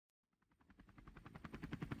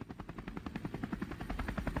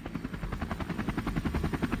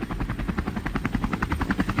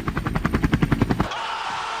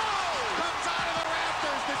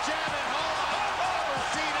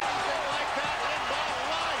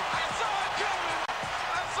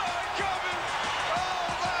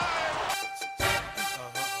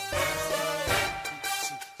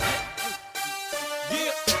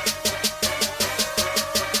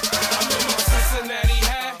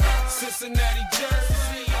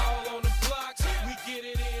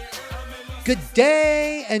Good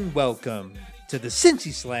day and welcome to the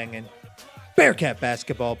Cincy Slangin' Bearcat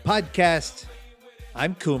Basketball Podcast.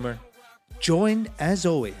 I'm Coomer, joined as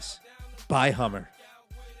always by Hummer.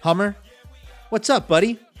 Hummer, what's up,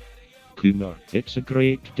 buddy? Coomer, it's a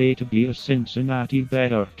great day to be a Cincinnati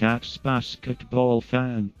Bearcats basketball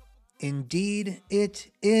fan. Indeed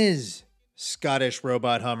it is, Scottish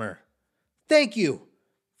Robot Hummer. Thank you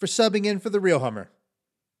for subbing in for the real Hummer.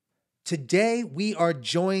 Today we are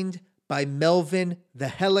joined by Melvin the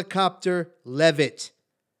Helicopter Levett.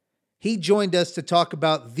 He joined us to talk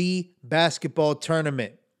about the basketball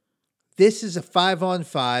tournament. This is a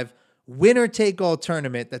 5-on-5 winner-take-all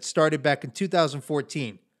tournament that started back in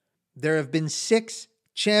 2014. There have been 6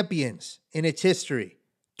 champions in its history.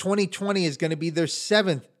 2020 is going to be their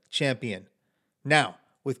 7th champion. Now,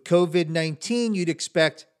 with COVID-19, you'd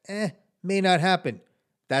expect, may not happen.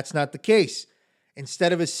 That's not the case.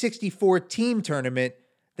 Instead of a 64-team tournament,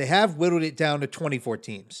 they have whittled it down to 24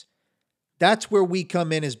 teams. That's where we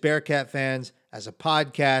come in as Bearcat fans, as a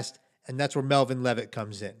podcast, and that's where Melvin Levett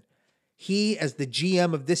comes in. He, as the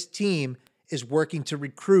GM of this team, is working to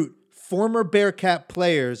recruit former Bearcat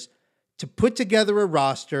players to put together a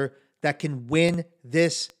roster that can win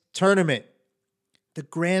this tournament. The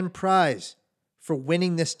grand prize for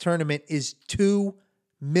winning this tournament is $2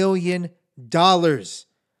 million.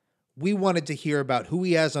 We wanted to hear about who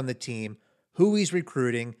he has on the team, who he's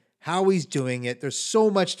recruiting, how he's doing it. There's so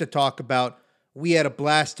much to talk about. We had a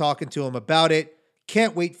blast talking to him about it.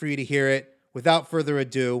 Can't wait for you to hear it. Without further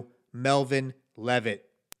ado, Melvin Levett.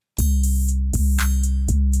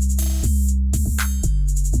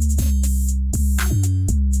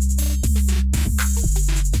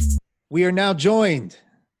 We are now joined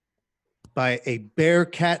by a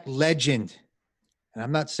Bearcat legend. And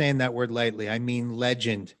I'm not saying that word lightly. I mean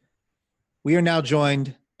legend. We are now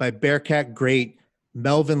joined by Bearcat great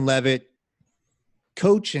Melvin Levett,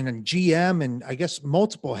 coach and GM, and I guess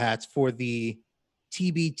multiple hats for the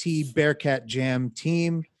TBT Bearcat Jam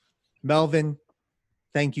team. Melvin,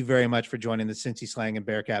 thank you very much for joining the Cincy Slangin'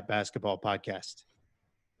 Bearcat Basketball Podcast.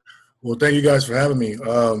 Well, thank you guys for having me.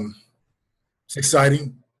 It's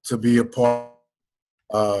exciting to be a part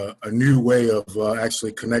of a new way of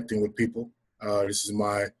actually connecting with people. This is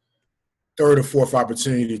my 3rd or 4th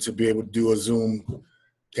opportunity to be able to do a Zoom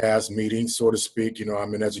cast meeting, so to speak. You know,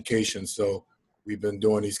 I'm in education, so we've been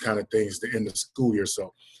doing these kind of things to end the school year.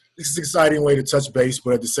 So this is an exciting way to touch base,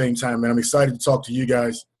 but at the same time, man, I'm excited to talk to you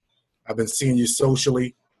guys. I've been seeing you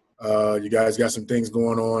socially. You guys got some things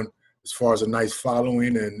going on as far as a nice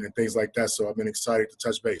following and things like that, so I've been excited to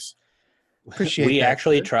touch base. Appreciate we that.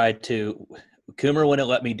 actually tried to – Coomer wouldn't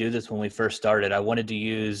let me do this when we first started. I wanted to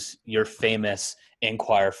use your famous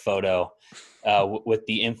Inquirer photo with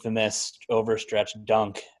the infamous overstretched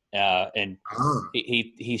dunk, and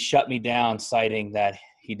he shut me down, citing that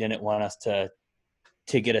he didn't want us to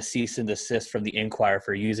get a cease and desist from the Inquirer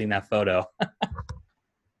for using that photo.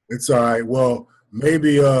 It's all right. Well,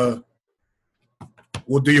 maybe we'll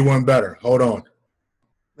do you one better. Hold on.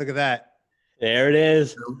 Look at that. There it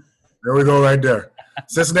is. There we go right there.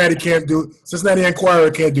 Cincinnati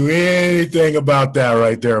Inquirer can't do anything about that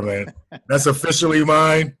right there, man. That's officially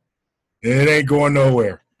mine, and it ain't going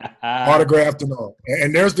nowhere. Autographed and all.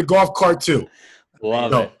 And there's the golf cart too.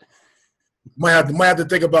 Love it. Might have to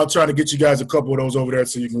think about trying to get you guys a couple of those over there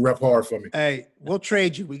so you can rep hard for me. Hey, we'll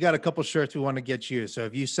trade you. We got a couple shirts we want to get you. So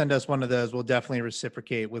if you send us one of those, we'll definitely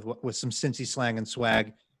reciprocate with some Cincy slang and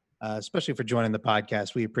swag, especially for joining the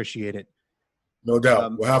podcast. We appreciate it. No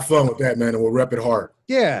doubt. We'll have fun with that, man, and we'll rep it hard.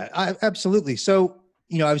 Yeah, absolutely. So,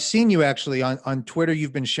 you know, I've seen you actually on Twitter.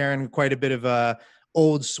 You've been sharing quite a bit of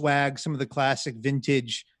old swag, some of the classic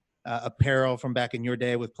vintage apparel from back in your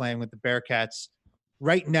day with playing with the Bearcats.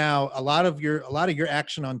 Right now, a lot of your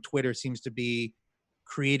action on Twitter seems to be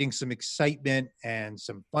creating some excitement and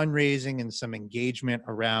some fundraising and some engagement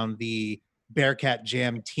around the Bearcat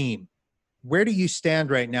Jam team. Where do you stand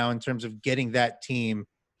right now in terms of getting that team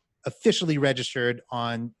officially registered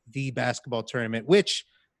on the basketball tournament, which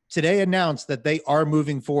today announced that they are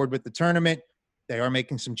moving forward with the tournament? They are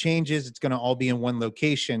making some changes. It's going to all be in one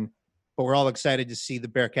location, but we're all excited to see the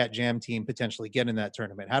Bearcat Jam team potentially get in that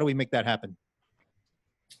tournament. How do we make that happen?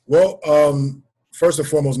 Well, first and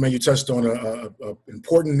foremost, man, you touched on a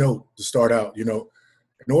important note to start out. You know,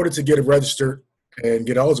 in order to get it registered and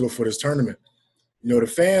get eligible for this tournament, you know, the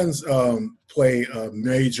fans play a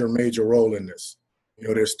major role in this. You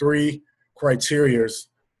know, there's 3 criterias,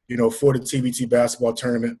 you know, for the TBT basketball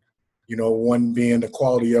tournament. You know, one being the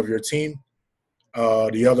quality of your team,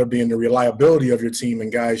 the other being the reliability of your team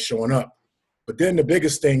and guys showing up. But then the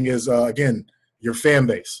biggest thing is, again, your fan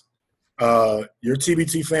base. Your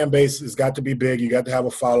TBT fan base has got to be big. You got to have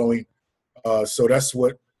a following. So that's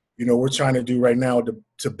what, we're trying to do right now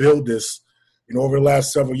to build this. Over the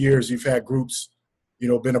last several years, you've had groups,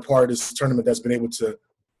 been a part of this tournament that's been able to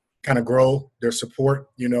kind of grow their support,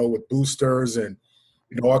 with boosters and,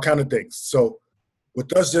 all kind of things. So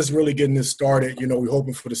with us just really getting this started, we're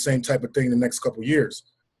hoping for the same type of thing in the next couple of years.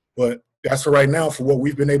 But that's for right now, for what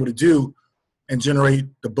we've been able to do and generate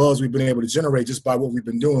the buzz we've been able to generate just by what we've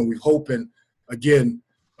been doing. We're hoping, again,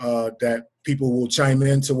 that people will chime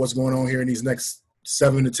into what's going on here in these next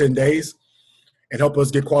 7 to 10 days and help us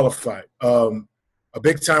get qualified. A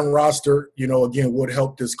big-time roster, again, would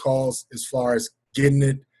help this cause as far as getting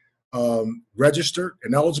it registered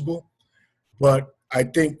and eligible. But I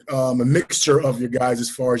think a mixture of your guys as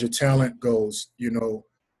far as your talent goes,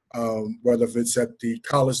 whether if it's at the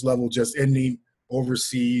college level, just ending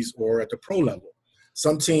overseas, or at the pro level.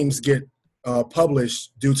 Some teams get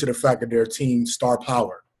published due to the fact that their team star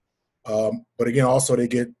power. But again, also they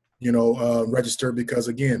get, registered because,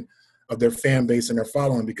 again, of their fan base and their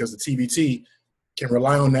following, because the TBT can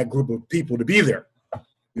rely on that group of people to be there.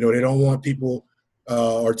 They don't want people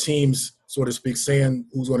or teams, so to speak, saying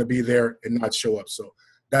who's going to be there and not show up. So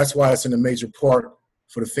that's why it's in a major part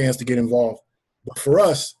for the fans to get involved. But for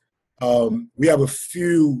us, we have a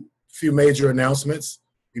few major announcements,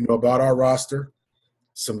 about our roster.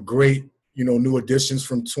 Some great, new additions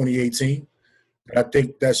from 2018. I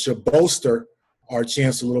think that should bolster our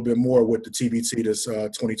chance a little bit more with the TBT this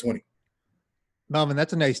 2020. Melvin,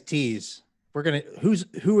 that's a nice tease.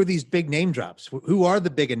 Who are these big name drops? Who are the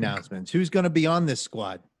big announcements? Who's going to be on this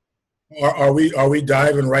squad? Are we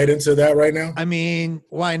diving right into that right now? I mean,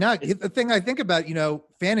 why not? The thing I think about,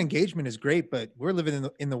 fan engagement is great, but we're living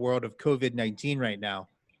in the world of COVID-19 right now.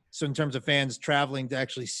 So in terms of fans traveling to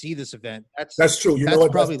actually see this event, that's true.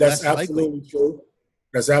 That's absolutely true.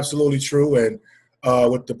 That's absolutely true. And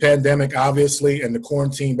with the pandemic, obviously, and the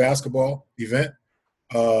quarantine basketball event,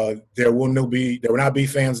 there will not be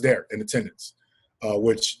fans there in attendance,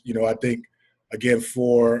 which, I think, again,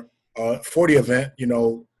 for the event,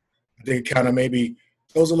 they kind of maybe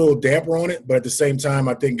throws a little damper on it. But at the same time,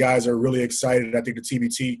 I think guys are really excited. I think the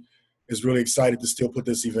TBT is really excited to still put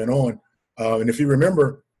this event on. And if you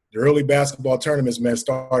remember, the early basketball tournaments,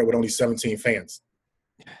 started with only 17 fans.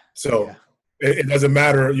 So it doesn't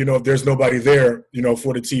matter, if there's nobody there,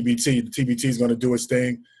 for the TBT. The TBT is going to do its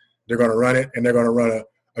thing. They're going to run it, and they're going to run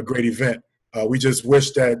a great event. We just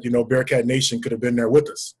wish that, Bearcat Nation could have been there with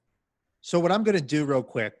us. So what I'm going to do real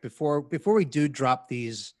quick before we do drop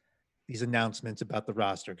these announcements about the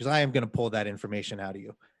roster, because I am going to pull that information out of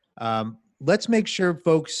you. Let's make sure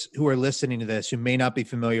folks who are listening to this, who may not be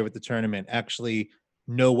familiar with the tournament, actually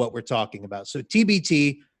know what we're talking about. So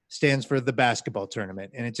TBT stands for the basketball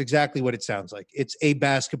tournament, and it's exactly what it sounds like. It's a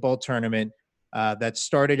basketball tournament that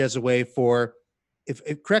started as a way for, if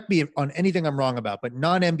correct me on anything I'm wrong about, but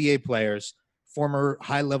non-NBA players, former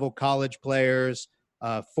high-level college players,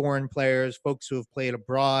 foreign players, folks who have played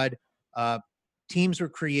abroad, teams were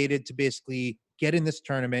created to basically get in this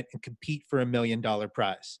tournament and compete for $1 million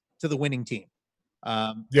prize to the winning team.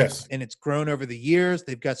 Yes. And it's grown over the years.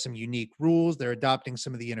 They've got some unique rules. They're adopting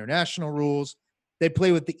some of the international rules. They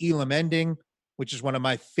play with the Elam ending, which is one of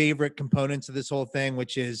my favorite components of this whole thing,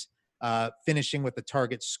 which is finishing with the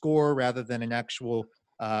target score rather than an actual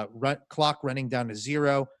clock running down to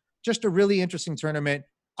zero. Just a really interesting tournament.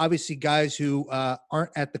 Obviously, guys who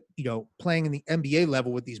aren't at the, playing in the NBA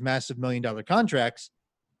level with these massive $1 million contracts.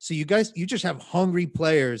 So you just have hungry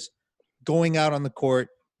players going out on the court,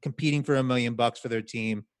 competing for $1 million for their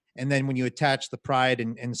team. And then when you attach the pride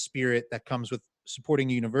and spirit that comes with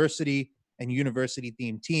supporting a university and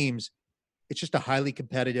university-themed teams, it's just a highly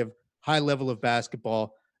competitive, high level of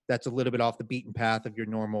basketball that's a little bit off the beaten path of your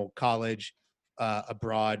normal college,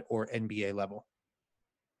 abroad, or NBA level.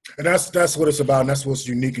 And that's what it's about, and that's what's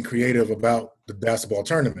unique and creative about the basketball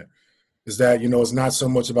tournament, is that, it's not so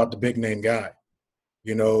much about the big name guy.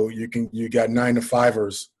 You got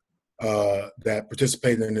 9-to-5ers that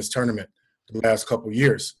participated in this tournament the last couple of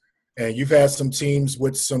years. And you've had some teams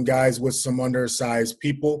with some guys with some undersized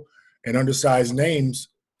people and undersized names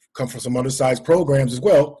come from some undersized programs as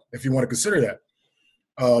well, if you want to consider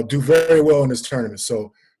that, do very well in this tournament.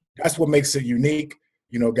 So that's what makes it unique.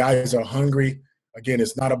 Guys are hungry. Again,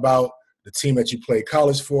 it's not about the team that you play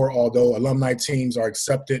college for, although alumni teams are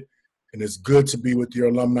accepted, and it's good to be with your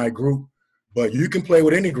alumni group. But you can play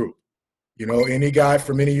with any group. Any guy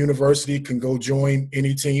from any university can go join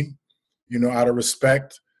any team, out of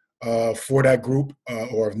respect for that group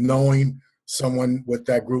or of knowing someone with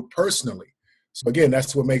that group personally. So again,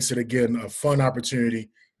 that's what makes it, again, a fun opportunity.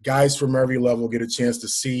 Guys from every level get a chance to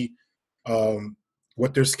see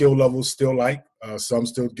what their skill level is still like. Some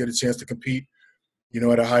still get a chance to compete,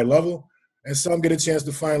 at a high level, and some get a chance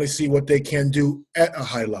to finally see what they can do at a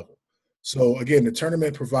high level. So again, the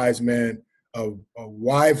tournament provides, man, a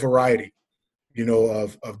wide variety,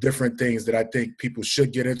 of different things that I think people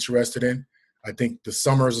should get interested in. I think the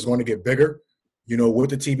summers is going to get bigger, with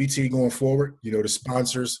the TBT going forward. The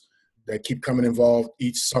sponsors that keep coming involved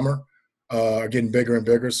each summer are getting bigger and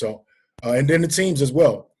bigger. So, and then the teams as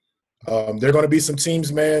well. There are going to be some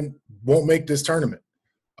teams, man, won't make this tournament.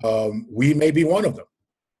 We may be one of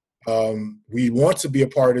them. We want to be a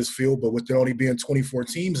part of this field, but with there only being 24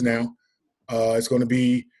 teams now, it's going to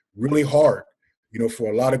be really hard,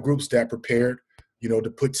 for a lot of groups that prepared,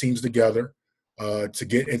 to put teams together to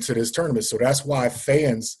get into this tournament. So that's why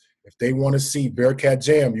fans, if they want to see Bearcat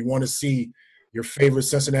Jam, you want to see your favorite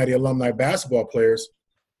Cincinnati alumni basketball players,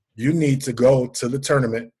 you need to go to the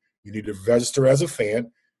tournament. You need to register as a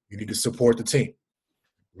fan. You need to support the team.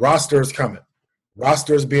 Roster is coming.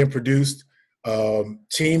 Roster is being produced.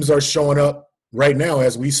 Teams are showing up right now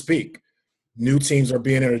as we speak. New teams are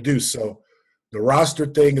being introduced. So the roster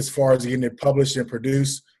thing, as far as getting it published and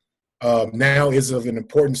produced, now is of an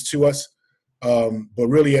importance to us. But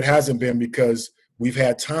really it hasn't been, because we've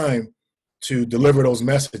had time to deliver those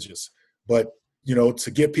messages. But,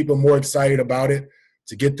 to get people more excited about it,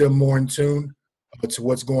 to get them more in tune to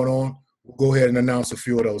what's going on, we'll go ahead and announce a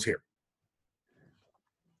few of those here.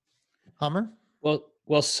 Hummer?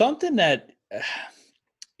 Well, something that,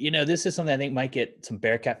 this is something I think might get some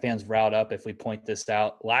Bearcat fans riled up if we point this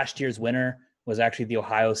out. Last year's winner was actually the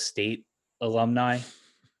Ohio State alumni.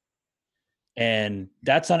 And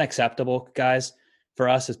that's unacceptable, guys, for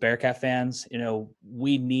us as Bearcat fans.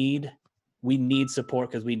 We need support,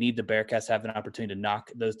 because we need the Bearcats to have an opportunity to knock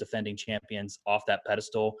those defending champions off that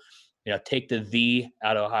pedestal. Take the V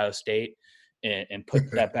out of Ohio State and put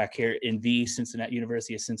that back here in the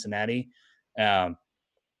University of Cincinnati. And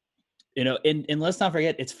let's not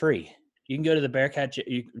forget, it's free. You can go to the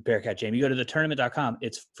Bearcat Jam. You go to the tournament.com.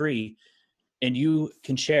 It's free, and you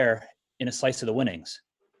can share in a slice of the winnings.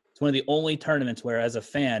 It's one of the only tournaments where, as a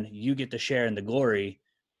fan, you get to share in the glory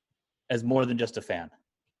as more than just a fan.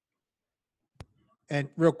 And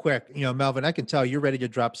real quick, Melvin, I can tell you're ready to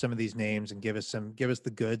drop some of these names and give us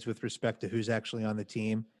the goods with respect to who's actually on the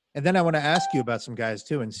team. And then I want to ask you about some guys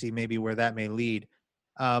too, and see maybe where that may lead.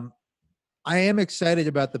 I am excited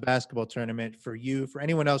about the basketball tournament for you, for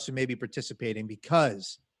anyone else who may be participating,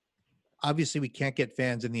 because obviously we can't get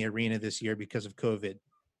fans in the arena this year because of COVID,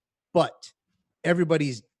 but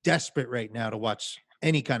everybody's desperate right now to watch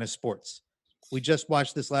any kind of sports. We just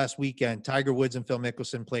watched this last weekend. Tiger Woods and Phil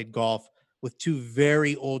Mickelson played golf with two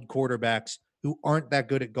very old quarterbacks who aren't that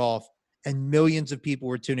good at golf, and millions of people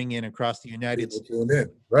were tuning in across the United States.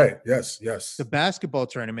 Right. Yes. The basketball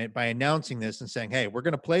tournament, by announcing this and saying, hey, we're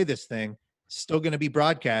going to play this thing, still going to be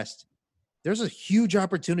broadcast, there's a huge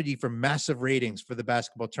opportunity for massive ratings for the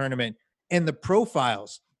basketball tournament and the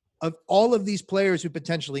profiles of all of these players who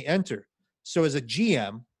potentially enter. So as a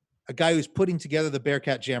GM, a guy who's putting together the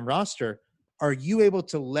Bearcat Jam roster, are you able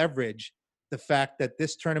to leverage the fact that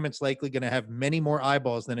this tournament's likely going to have many more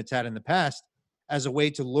eyeballs than it's had in the past as a way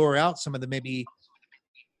to lure out some of the maybe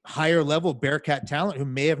higher level Bearcat talent who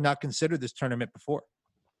may have not considered this tournament before?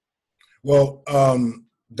 Well,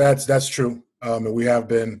 that's true. And we have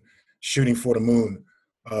been shooting for the moon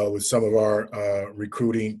with some of our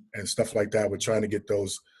recruiting and stuff like that. We're trying to get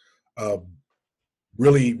those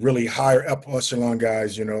really, really higher up echelon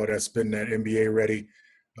guys, that's been that NBA ready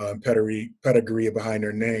pedigree behind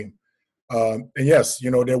their name. And yes,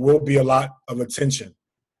 there will be a lot of attention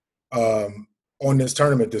on this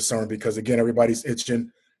tournament this summer, because again, everybody's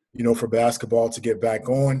itching, for basketball to get back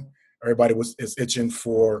on. Everybody is itching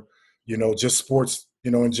for, just sports,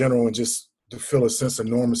 in general, and just to feel a sense of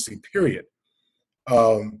normalcy, period.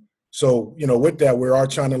 So, with that, we are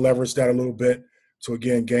trying to leverage that a little bit to,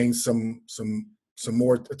 again, gain some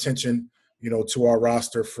more attention, to our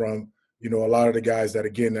roster from, a lot of the guys that,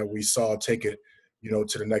 again, that we saw take it,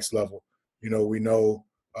 to the next level. We know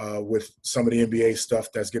with some of the NBA stuff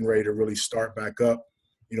that's getting ready to really start back up,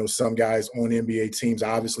 some guys on NBA teams,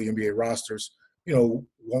 obviously NBA rosters,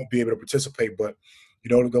 won't be able to participate. But,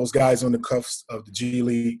 those guys on the cuffs of the G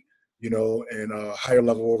League, and higher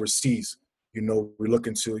level overseas, we're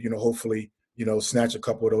looking to, hopefully, snatch a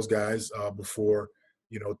couple of those guys before,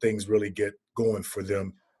 things really get going for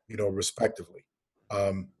them, respectively.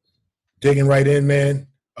 Digging right in, man,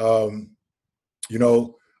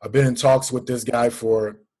 I've been in talks with this guy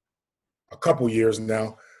for a couple years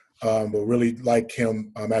now. but really like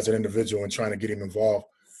him as an individual and trying to get him involved.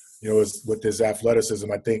 With his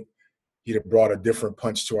athleticism, I think he'd have brought a different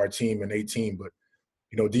punch to our team in 18. But,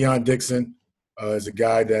 Deion Dixon is a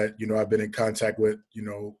guy that, I've been in contact with,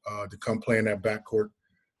 to come play in that backcourt,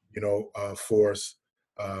 for us.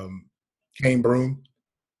 Kane Broom,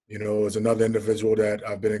 is another individual that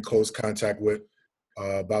I've been in close contact with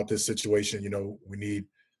about this situation. We need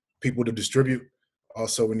people to distribute.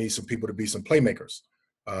 Also, we need some people to be some playmakers.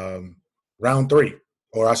 Round 3,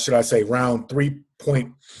 or should I say round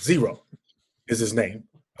 3.0 is his name.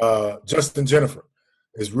 Justin Jennifer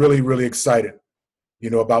is really, really excited,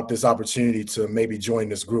 about this opportunity to maybe join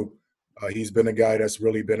this group. He's been a guy that's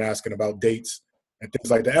really been asking about dates and things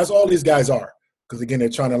like that, as all these guys are, because, again, they're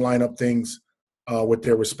trying to line up things with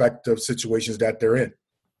their respective situations that they're in.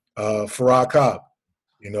 Farah Cobb,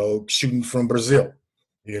 shooting from Brazil.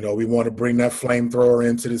 We want to bring that flamethrower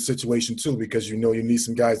into the situation too, because you need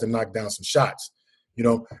some guys to knock down some shots.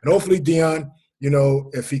 And hopefully Deion,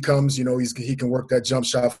 if he comes, he can work that jump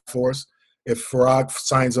shot for us. If Farag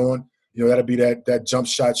signs on, that'll be that jump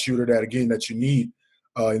shot shooter that you need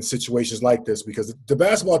in situations like this. Because the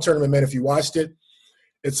basketball tournament, man, if you watched it,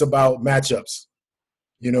 it's about matchups.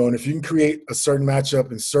 And if you can create a certain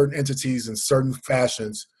matchup in certain entities in certain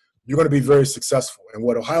fashions, you're going to be very successful. And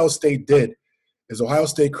what Ohio State did is Ohio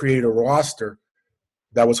State created a roster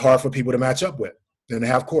that was hard for people to match up with in the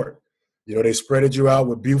half court. They spreaded you out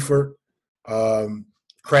with Buford.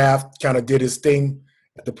 Kraft kind of did his thing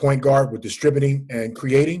at the point guard with distributing and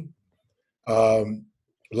creating.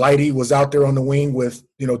 Lighty was out there on the wing with,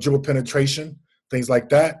 dribble penetration, things like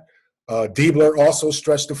that. Diebler also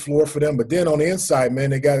stretched the floor for them. But then on the inside, man,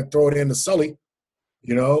 they got to throw it in to Sully,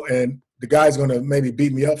 and the guy's going to maybe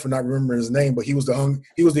beat me up for not remembering his name, but he was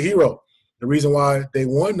the hero. The reason why they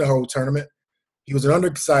won the whole tournament, he was an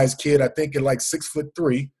undersized kid, I think at like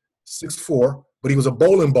 6'3", 6'4", but he was a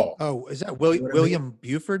bowling ball. Oh, is that William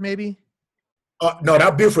Buford maybe? No,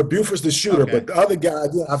 not Buford. Buford's the shooter, Okay. But the other guy,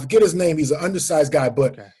 I forget his name. He's an undersized guy,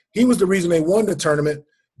 but he was the reason they won the tournament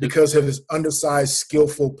because of his undersized,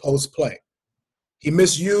 skillful post play. He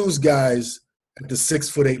misused guys at the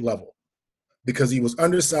 6'8" level because he was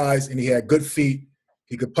undersized and he had good feet.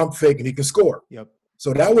 He could pump fake and he could score. Yep.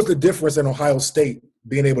 So that was the difference in Ohio State,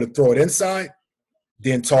 being able to throw it inside,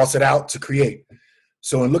 then toss it out to create.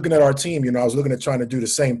 So in looking at our team, I was looking at trying to do the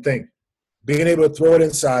same thing, being able to throw it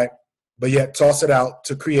inside, but yet toss it out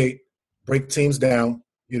to create, break teams down,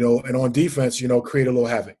 and on defense, create a little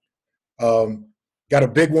havoc. Got a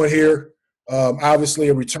big one here, obviously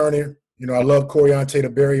a returner. I love Coriante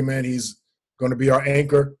DeBerry, man. He's going to be our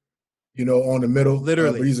anchor, on the middle.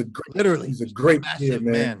 Literally. He's a great kid,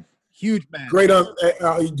 man. Huge man. Great,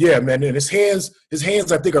 yeah, man. And his hands,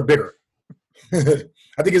 I think, are bigger.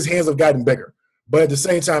 I think his hands have gotten bigger. But at the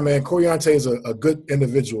same time, man, Coriante is a good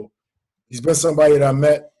individual. He's been somebody that I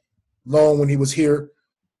met long when he was here.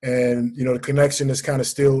 And, the connection is kind of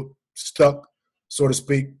still stuck, so to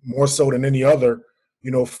speak, more so than any other,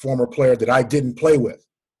 former player that I didn't play with.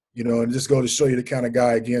 And just go to show you the kind of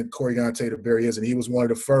guy, again, Coriante DeBerry is. And he was one of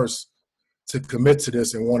the first to commit to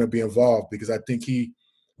this and want to be involved because I think he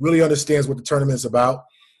really understands what the tournament is about.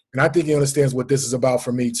 And I think he understands what this is about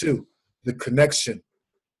for me too. The connection,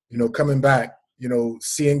 coming back,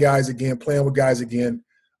 seeing guys again, playing with guys again,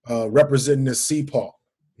 representing this CPAW,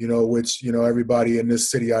 which, everybody in this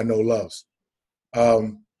city I know loves.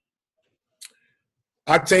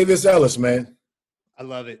 Octavius Ellis, man. I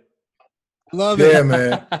love it. Love it. Yeah,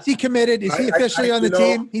 man. Is he committed? Is he officially on the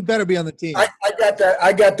team? He better be on the team.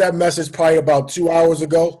 I got that message probably about 2 hours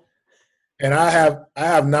ago. And I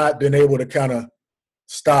have not been able to kind of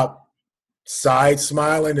stop side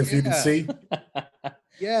smiling, if you can see.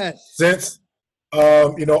 Yes. Since,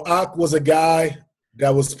 Ak was a guy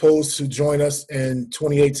that was supposed to join us in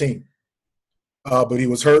 2018. But he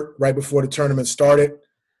was hurt right before the tournament started,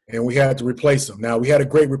 and we had to replace him. Now, we had a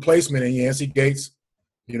great replacement in Yancey Gates.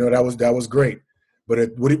 That was great.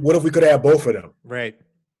 But what if we could have both of them? Right.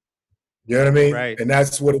 You know what I mean? Right. And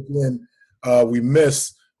that's what, again, we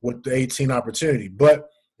miss with the 18 opportunity. But,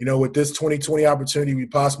 with this 2020 opportunity, we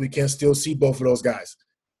possibly can still see both of those guys.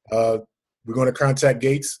 We're going to contact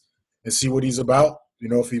Gates and see what he's about,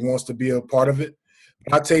 if he wants to be a part of it.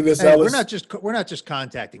 Octavius Ellis. We're not just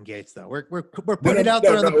contacting Gates though. We're putting it out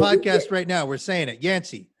there on the podcast right now. We're saying it.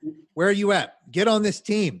 Yancey, where are you at? Get on this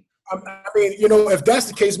team. I mean, if that's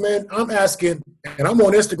the case, man, I'm asking, and I'm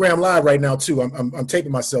on Instagram Live right now too. I'm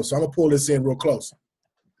taping myself, so I'm gonna pull this in real close.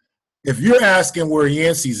 If you're asking where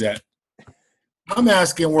Yancey's at, I'm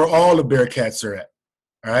asking where all the Bearcats are at.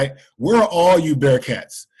 All right, where are all you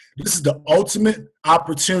Bearcats? This is the ultimate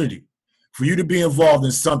opportunity for you to be involved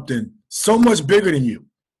in something so much bigger than you,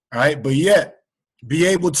 all right, but yet be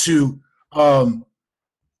able to,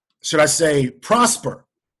 should I say, prosper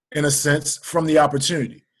in a sense from the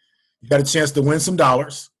opportunity. You got a chance to win some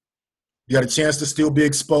dollars. You got a chance to still be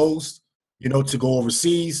exposed, to go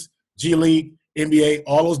overseas, G League, NBA,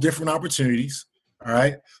 all those different opportunities, all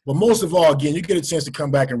right? But most of all, again, you get a chance to come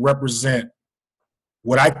back and represent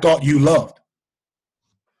what I thought you loved,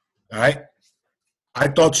 all right? I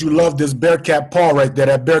thought you loved this Bearcat paw right there,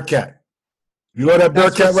 that Bearcat. You love that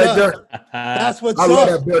Bearcat right there? That's what's I up. love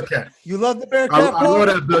that Bearcat. You love the Bearcat I love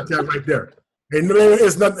that Bearcat right there. And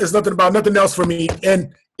it's nothing about nothing else for me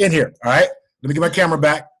in here, all right? Let me get my camera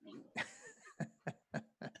back.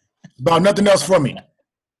 About nothing else for me, all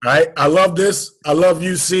right? I love this. I love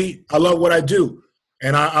UC. I love what I do.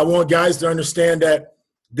 And I want guys to understand that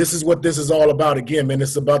this is what this is all about. Again, man,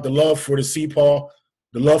 it's about the love for the CPAW,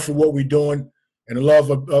 the love for what we're doing, and the love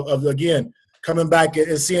of again, coming back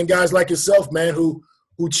and seeing guys like yourself, man, who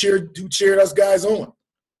cheered us guys on.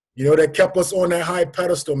 That kept us on that high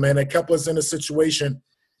pedestal, man. That kept us in a situation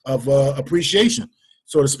of appreciation,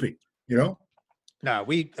 so to speak. No,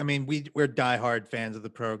 we're diehard fans of the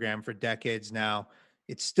program for decades now.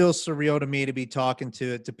 It's still surreal to me to be talking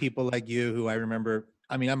to people like you, who I remember.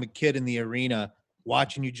 I'm a kid in the arena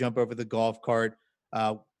watching you jump over the golf cart.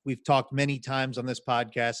 We've talked many times on this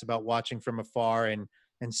podcast about watching from afar and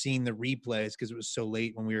seeing the replays, because it was so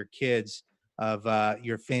late when we were kids, of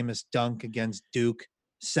your famous dunk against Duke,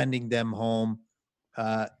 sending them home.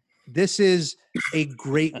 This is a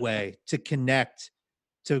great way to connect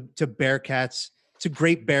to Bearcats, to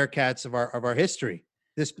great Bearcats of our history.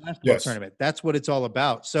 This basketball tournament, that's what it's all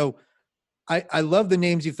about. So I love the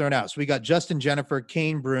names you've thrown out. So we got Justin Jennifer,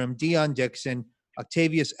 Kane Broom, Deion Dixon,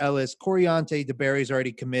 Octavius Ellis, Coriante DeBerry's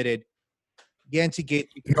already committed. Yancey Gate.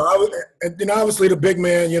 Obviously the big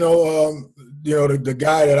man, the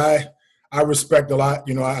guy that I respect a lot,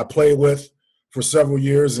 I played with for several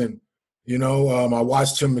years, and, I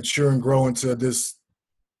watched him mature and grow into this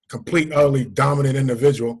complete, utterly dominant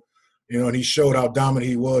individual, and he showed how dominant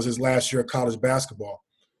he was his last year of college basketball.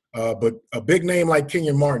 But a big name like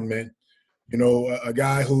Kenyon Martin, man, a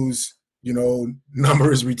guy whose,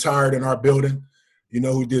 number is retired in our building,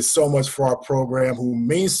 who did so much for our program, who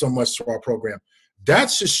means so much to our program. That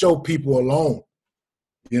should show people alone,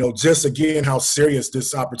 just again, how serious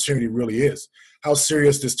this opportunity really is, how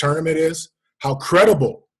serious this tournament is, how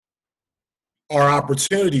credible our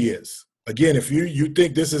opportunity is. Again, if you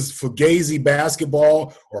think this is fugazi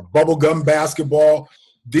basketball or bubblegum basketball,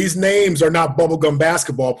 these names are not bubblegum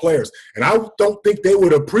basketball players. And I don't think they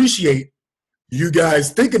would appreciate you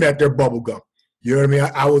guys thinking that they're bubblegum. You know what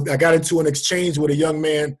I mean? I got into an exchange with a young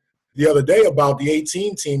man the other day about the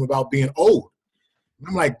 18 team, about being old. And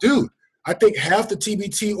I'm like, dude, I think half the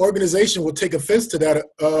TBT organization will take offense to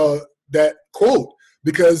that quote,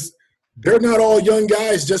 because they're not all young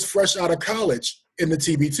guys just fresh out of college in the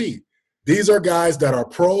TBT. These are guys that are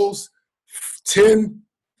pros,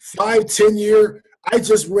 10-year. I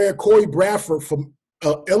just read Corey Bradford from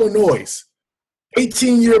Illinois,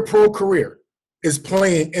 18-year pro career, is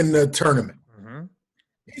playing in the tournament. Mm-hmm.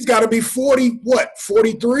 He's got to be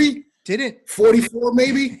 43? Didn't 44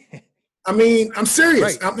 maybe? I'm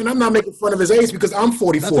serious. Right. I'm not making fun of his age, because I'm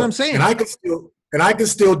 44. That's what I'm saying. And I can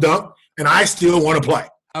still dunk, and I still want to play.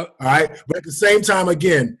 All right. But at the same time,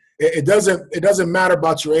 again, it doesn't matter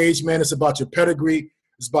about your age, man. It's about your pedigree.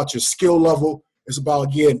 It's about your skill level. It's about,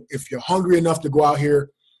 again, if you're hungry enough to go out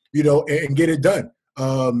here, and get it done.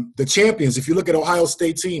 The champions, if you look at Ohio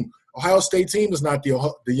State team is not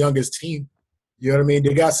the youngest team. You know what I mean?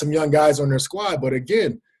 They got some young guys on their squad, but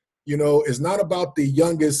again, it's not about the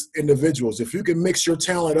youngest individuals. If you can mix your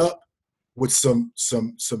talent up with some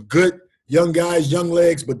good young guys, young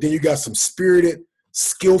legs, but then you got some spirited,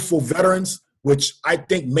 skillful veterans, which I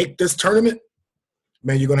think make this tournament,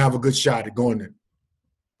 man, you're going to have a good shot at going in.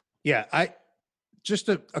 Yeah, just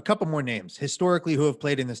a couple more names historically who have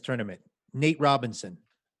played in this tournament. Nate Robinson.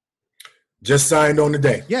 Just signed on the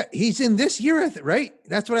day. Yeah, he's in this year, right?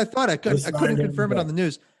 That's what I thought. I couldn't confirm it on the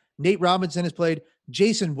news. Nate Robinson has played.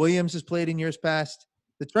 Jason Williams has played in years past.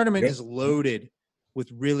 The tournament is loaded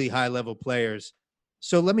with really high-level players.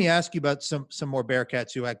 So let me ask you about some more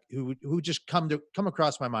Bearcats who just come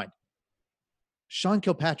across my mind. Sean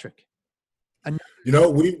Kilpatrick.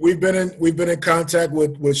 We've been in contact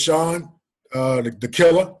with Sean, the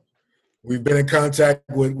killer. We've been in contact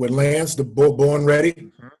with Lance, the born ready.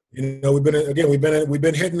 Mm-hmm. We've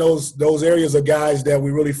been hitting those areas of guys that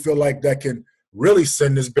we really feel like that can really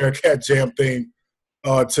send this Bearcat Jam thing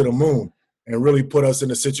to the moon and really put us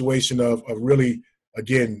in a situation of really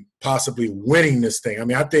again, possibly winning this thing. I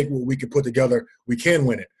mean, I think what we can put together, we can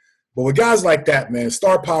win it. But with guys like that, man,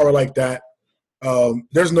 star power like that,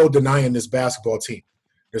 there's no denying this basketball team.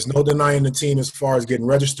 There's no denying the team as far as getting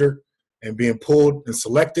registered and being pulled and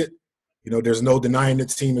selected. There's no denying the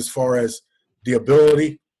team as far as the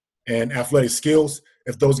ability and athletic skills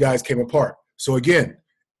if those guys came apart. So, again,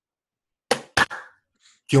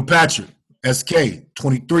 Kilpatrick, SK,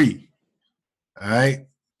 23. All right.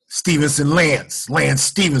 Stevenson, Lance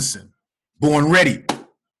Stevenson, born ready.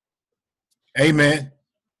 Hey, man,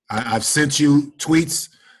 I've sent you tweets.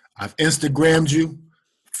 I've Instagrammed you,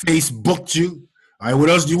 Facebooked you. All right, what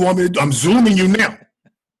else do you want me to do? I'm Zooming you now. All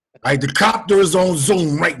right, the copter is on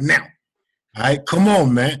Zoom right now. All right, come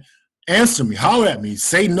on, man. Answer me. Holler at me.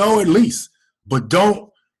 Say no at least. But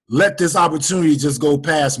don't let this opportunity just go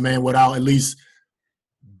past, man, without at least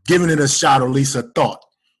giving it a shot or at least a thought.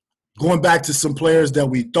 Going back to some players that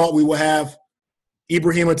we thought we would have,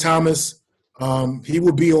 Ibrahima Thomas, he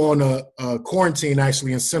will be on a quarantine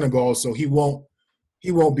actually in Senegal, so he won't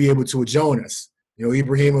be able to join us.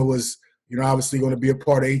 Ibrahima was, obviously going to be a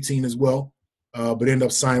part of 18 as well, but ended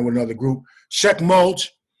up signing with another group. Shek Mulch,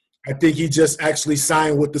 I think he just actually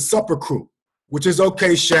signed with the Supper Crew, which is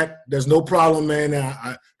okay, Shek. There's no problem, man.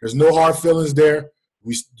 There's no hard feelings there.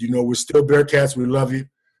 We're still Bearcats. We love you.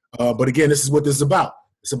 But again, this is what this is about.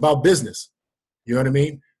 It's about business. You know what I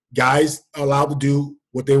mean? Guys are allowed to do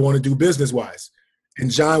what they want to do business-wise.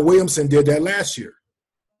 And John Williamson did that last year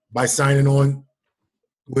by signing on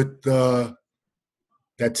with that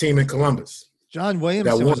team in Columbus. John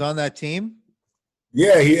Williamson was on that team?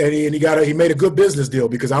 Yeah, he made a good business deal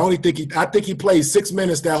because I think he played 6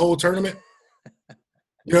 minutes that whole tournament.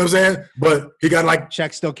 You know what I'm saying? But he got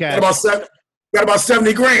check still cash. Got about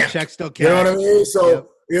 70 grand. Check still cash. You know what I mean? So yep.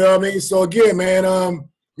 You know what I mean? So again, man,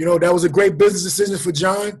 that was a great business decision for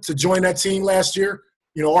John to join that team last year.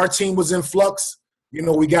 Our team was in flux.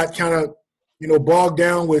 We got kind of, bogged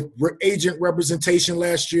down with agent representation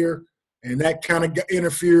last year, and that kind of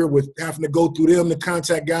interfered with having to go through them to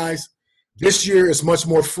contact guys. This year it's much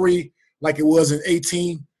more free like it was in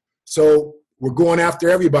 18. So we're going after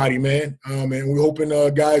everybody, man. And we're hoping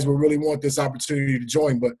guys will really want this opportunity to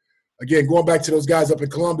join. But again, going back to those guys up in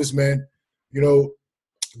Columbus, man,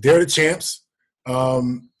 they're the champs.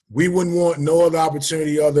 We wouldn't want no other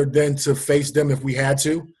opportunity other than to face them if we had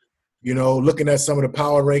to. Looking at some of the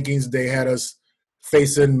power rankings, they had us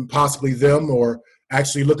facing possibly them, or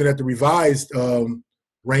actually looking at the revised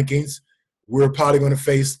rankings, we're probably going to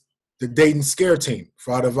face the Dayton Scare team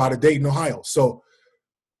out of Dayton, Ohio. So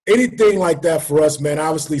anything like that for us, man,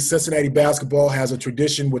 obviously Cincinnati basketball has a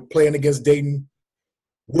tradition with playing against Dayton.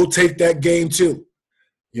 We'll take that game too.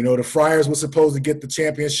 The Friars were supposed to get the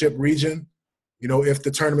championship region, if the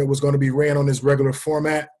tournament was going to be ran on this regular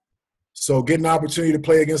format. So getting an opportunity to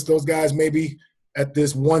play against those guys maybe at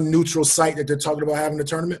this one neutral site that they're talking about having the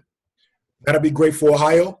tournament, that'll be great for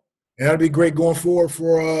Ohio, and that'll be great going forward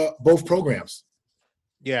for both programs.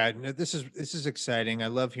 Yeah, no, this is exciting. I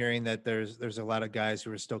love hearing that there's a lot of guys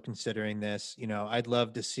who are still considering this. I'd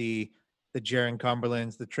love to see the Jaron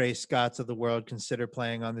Cumberlands, the Trey Scotts of the world consider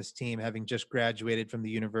playing on this team, having just graduated from the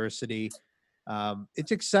university.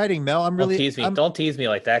 It's exciting, Mel. Don't tease me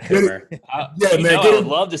like that, Coomer. I would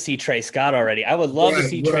love to see Trey Scott already. I would love to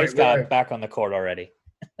see Trey Scott back on the court already.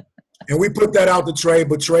 And we put that out to Trey,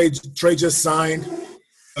 but Trey just signed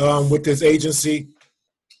with his agency,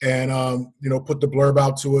 and put the blurb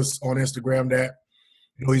out to us on Instagram that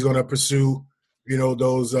he's going to pursue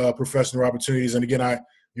those professional opportunities. And again,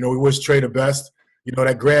 we wish Trey the best.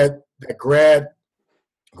 That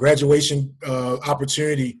graduation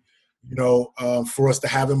opportunity, for us to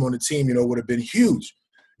have him on the team, would have been huge,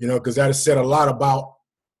 because that has said a lot about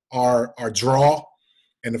our draw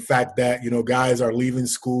and the fact that, guys are leaving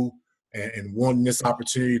school and wanting this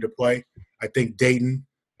opportunity to play. I think Dayton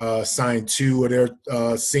signed 2 of their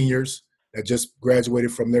seniors that just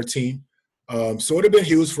graduated from their team. So it would have been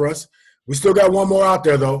huge for us. We still got one more out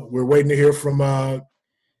there, though. We're waiting to hear from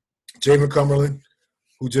Javen Cumberland,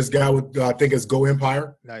 who just got with, I think it's Go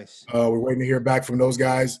Empire. Nice. We're waiting to hear back from those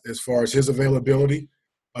guys as far as his availability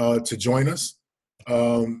to join us.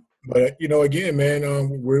 But, again,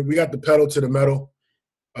 man, we got the pedal to the metal,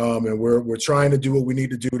 and we're trying to do what we need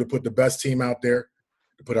to do to put the best team out there,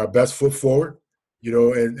 to put our best foot forward,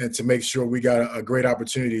 and to make sure we got a great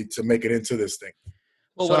opportunity to make it into this thing.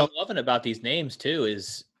 Well, what I'm loving about these names, too,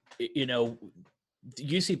 is,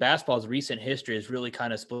 UC basketball's recent history is really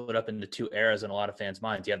kind of split up into 2 eras in a lot of fans'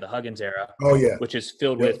 minds. You have the Huggins era, which is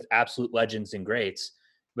filled with absolute legends and greats.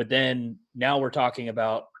 But then now we're talking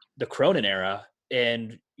about the Cronin era.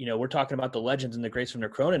 And, we're talking about the legends and the greats from the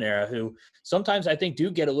Cronin era who sometimes I think do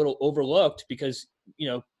get a little overlooked because,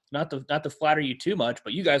 not to flatter you too much,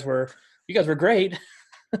 but you guys were great.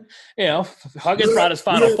 Huggins brought us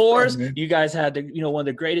Final Fours. You guys had one of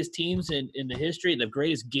the greatest teams in the history, the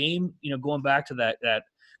greatest game, going back to that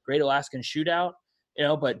great Alaskan shootout.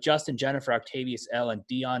 But Justin Jennifer, Octavius Ellen,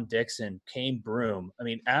 Deion Dixon, Kane Broom. I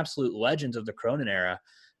mean, absolute legends of the Cronin era.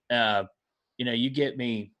 You get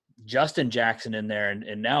me Justin Jackson in there,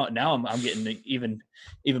 and now I'm getting even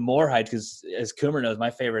more hyped because, as Coomer knows,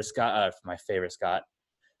 my favorite Scott,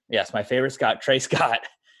 Trey Scott.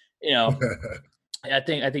 I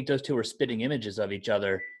think those two are spitting images of each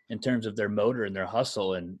other in terms of their motor and their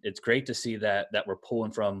hustle, and it's great to see that we're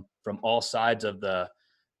pulling from all sides of the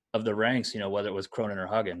ranks. Whether it was Cronin or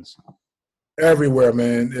Huggins. Everywhere,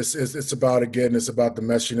 man. It's about the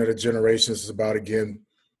meshing of the generations. It's about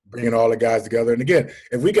bringing all the guys together. And again,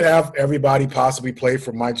 if we could have everybody possibly play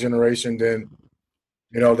from my generation, then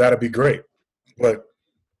that'd be great. But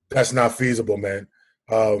that's not feasible, man.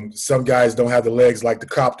 Some guys don't have the legs like the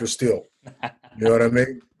copter still. You know what I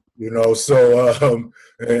mean? So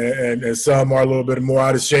and some are a little bit more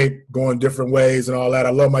out of shape, going different ways and all that. I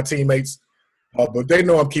love my teammates, but they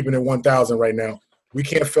know I'm keeping it 1,000 right now. We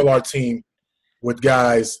can't fill our team with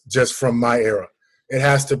guys just from my era. It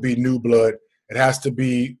has to be new blood. It has to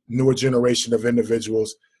be newer generation of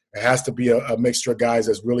individuals. It has to be a mixture of guys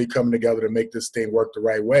that's really coming together to make this thing work the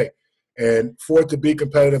right way. And for it to be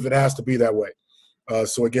competitive, it has to be that way.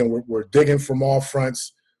 So again, we're digging from all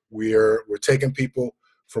fronts. We're taking people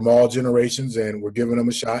from all generations, and we're giving them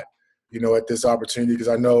a shot, at this opportunity, because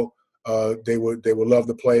I know they would love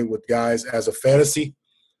to play with guys as a fantasy.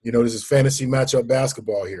 This is fantasy matchup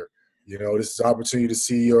basketball here. This is an opportunity to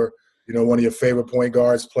see your, one of your favorite point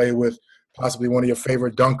guards play with possibly one of your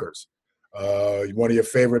favorite dunkers, one of your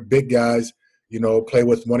favorite big guys, play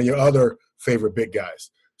with one of your other favorite big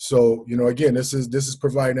guys. So, again, this is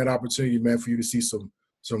providing that opportunity, man, for you to see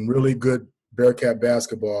some really good Bearcat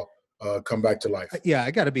basketball come back to life. Yeah,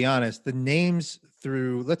 I got to be honest. The names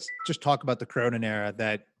let's just talk about the Cronin era,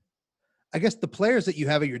 that I guess the players that you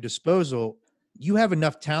have at your disposal, you have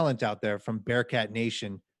enough talent out there from Bearcat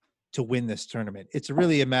Nation to win this tournament. It's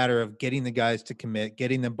really a matter of getting the guys to commit,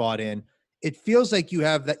 getting them bought in. It feels like you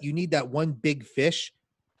need that one big fish,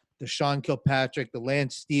 the Sean Kilpatrick, the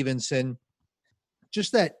Lance Stevenson,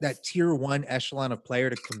 just that tier one echelon of player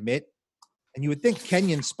to commit. And you would think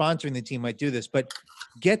Kenyon sponsoring the team might do this, but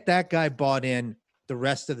get that guy bought in, the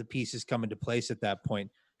rest of the pieces come into place at that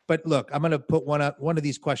point. But look, I'm going to put one of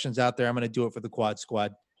these questions out there. I'm going to do it for the Quad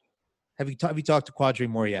Squad. Have you talked to Quadri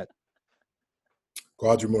Moore yet?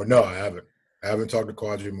 Quadri Moore? No, I haven't. I haven't talked to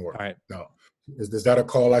Quadri Moore. All right. No. Is that a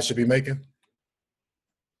call I should be making?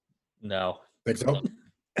 No. Think so?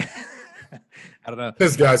 I don't know.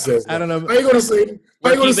 This guy says, I don't know. How are you going to say?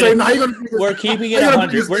 We're keeping it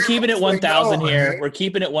 100. We're keeping it 1,000 here. We're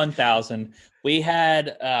keeping it 1,000. We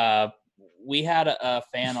had a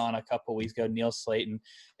fan on a couple weeks ago, Neil Slayton,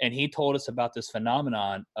 and he told us about this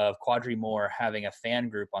phenomenon of Quadri Moore having a fan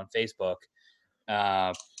group on Facebook.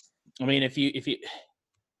 I mean, if you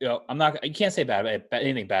you can't say anything bad about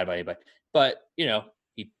anybody, but he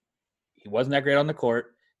wasn't that great on the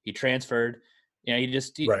court. He transferred.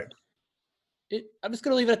 Right. I'm just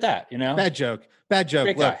going to leave it at that, Bad joke.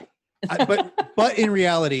 Great guy. But in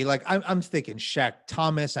reality, like I'm thinking Shaq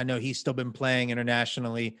Thomas. I know he's still been playing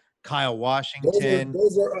internationally. Kyle Washington.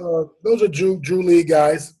 Those are Drew League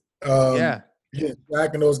guys. Shaq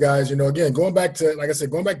and those guys. Again, going back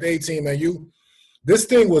to 18, man. This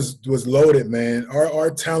thing was loaded, man.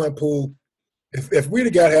 Our talent pool. If we'd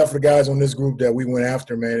have got half of the guys on this group that we went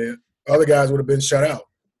after, man, other guys would have been shut out.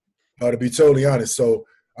 To be totally honest, so.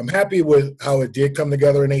 I'm happy with how it did come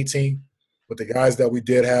together in 18 with the guys that we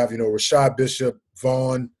did have, Rashad Bishop,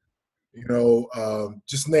 Vaughn,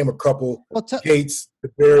 just name a couple, Gates,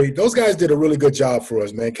 DeBerry. Those guys did a really good job for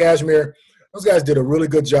us, man. Cashmere, those guys did a really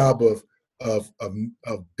good job of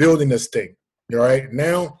building this thing. All right.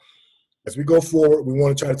 Now, as we go forward, we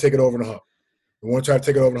want to try to take it over the hump. We want to try to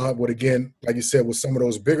take it over the hump with, again, like you said, with some of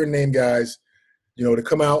those bigger name guys, to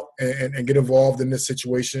come out and get involved in this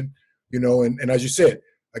situation, and as you said,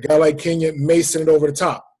 a guy like Kenya may send it over the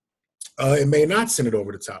top. It may not send it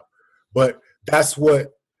over the top. But that's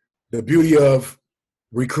what the beauty of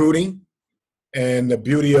recruiting and the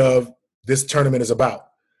beauty of this tournament is about.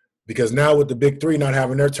 Because now with the Big Three not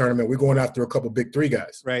having their tournament, we're going after a couple Big Three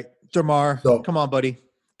guys. Right. Jamar, so, come on, buddy.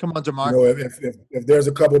 Come on, Jamar. If there's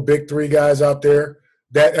a couple Big Three guys out there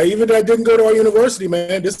that didn't go to our university,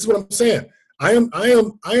 man, this is what I'm saying. I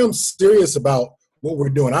am serious about what we're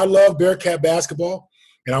doing. I love Bearcat basketball.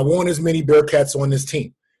 And I want as many Bearcats on this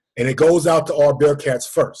team. and it goes out to all Bearcats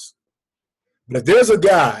first. But if there's a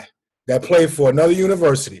guy that played for another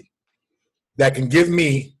university that can give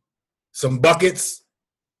me some buckets,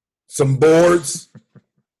 some boards,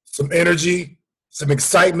 some energy, some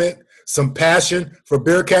excitement, some passion for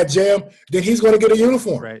Bearcat Jam, then he's going to get a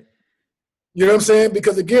uniform. Right. You know what I'm saying?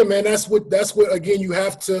 Because again, man, that's what again you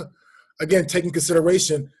have to take in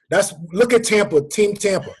consideration. Look at Tampa, Team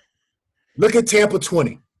Tampa. Look at Tampa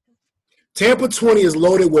 20. Tampa 20 is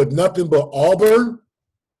loaded with nothing but Auburn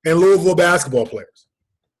and Louisville basketball players.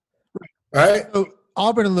 All right? So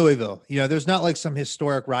Auburn and Louisville, there's not like some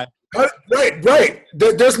historic rival. Right.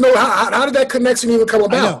 There's no how did that connection even come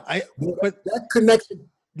about? I know. But that connection.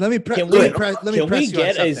 Let me Can we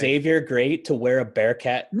get a Xavier Great to wear a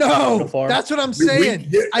Bearcat uniform? That's what I'm saying.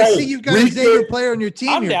 I see you've got a Xavier player on your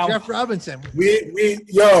team here, Jeff Robinson.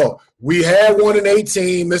 We had one in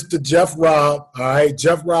 18, Mr. Jeff Robb. All right,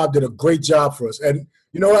 Jeff Robb did a great job for us, and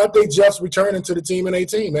I think Jeff's returning to the team in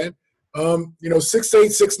 18, man. 6'8",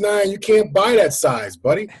 6'9", you can't buy that size,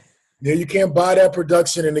 buddy. You can't buy that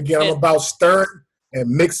production. And again, I'm about stirring and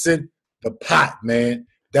mixing the pot, man.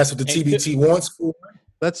 That's what the TBT wants for.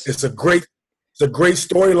 It's a great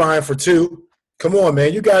storyline for two. Come on,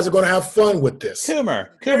 man. You guys are going to have fun with this. Coomer,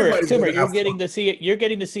 you're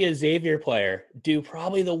getting to see a Xavier player do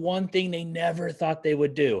probably the one thing they never thought they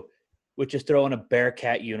would do, which is throw in a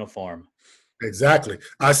Bearcat uniform. Exactly.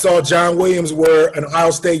 I saw John Williams wear an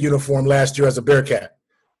Ohio State uniform last year as a Bearcat.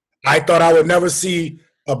 I thought I would never see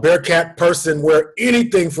a Bearcat person wear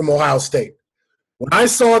anything from Ohio State. When I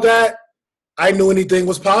saw that, I knew anything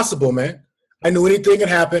was possible, man. I knew anything could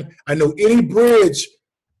happen. I knew any bridge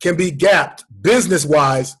can be gapped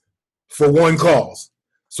business-wise for one cause.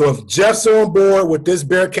 So if Jeff's on board with this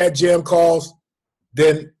Bearcat Jam cause,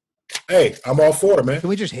 then, hey, I'm all for it, man. Can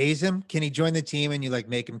we just haze him? Can he join the team and you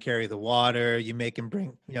make him carry the water? You make him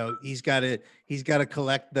bring, he's got to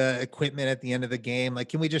collect the equipment at the end of the game.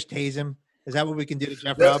 Can we just haze him? Is that what we can do to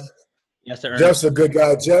Jeff Robb? Yes, sir. Jeff's a good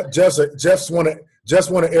guy. Jeff's one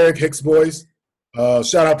of Eric Hicks' boys.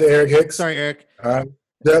 Shout out to Eric Hicks. Sorry, Eric. All right.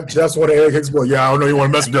 Jeff's one of Eric Hicks' boys. Yeah, I don't know you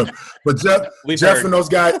want to mess with them. But Jeff and those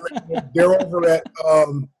guys, they're over at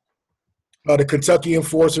the Kentucky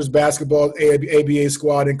Enforcers basketball ABA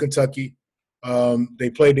squad in Kentucky. They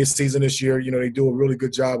played this season this year. They do a really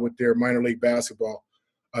good job with their minor league basketball.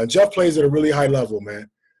 Jeff plays at a really high level, man.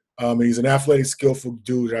 And he's an athletic, skillful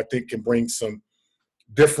dude that I think can bring some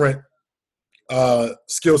different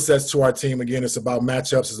skill sets to our team. Again, it's about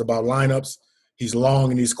matchups. It's about lineups. He's long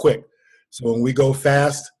and he's quick. So when we go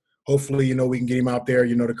fast, hopefully, we can get him out there,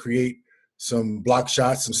 to create some block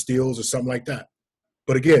shots, some steals or something like that.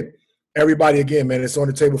 But again, everybody, man, it's on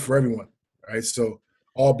the table for everyone, right? So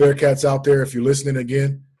all Bearcats out there, if you're listening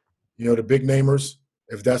again, the big namers,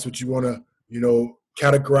 if that's what you want to,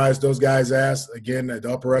 categorize those guys as, again, at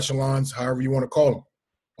the upper echelons, however you want to call them.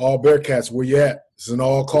 All Bearcats, where you at? This is an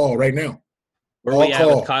all call right now. Where are we at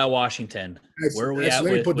with Kyle Washington? Where are we at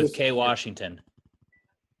with Kay Washington?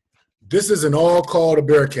 This is an all call to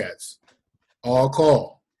Bearcats. All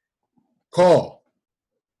call. Call.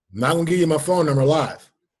 I'm not going to give you my phone number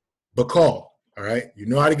live, but call. All right? You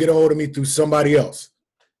know how to get a hold of me through somebody else.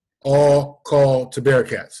 All call to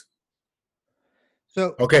Bearcats.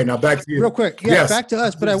 So okay, now back to you. Real quick. Yeah, yes. Back to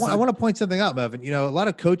us. But I want to point something out, Melvin. A lot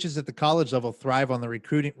of coaches at the college level thrive on the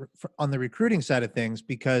recruiting side of things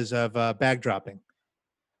because of bag dropping.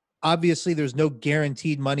 Obviously, there's no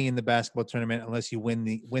guaranteed money in the basketball tournament unless you win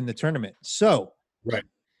the tournament. So, right.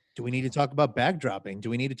 Do we need to talk about bag dropping? Do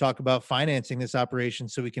we need to talk about financing this operation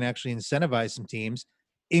so we can actually incentivize some teams,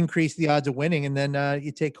 increase the odds of winning, and then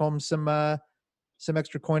you take home some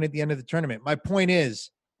extra coin at the end of the tournament? My point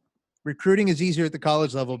is, recruiting is easier at the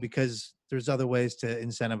college level because there's other ways to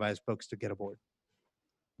incentivize folks to get aboard.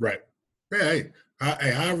 Right. Hey,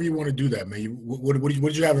 however you want to do that, man. What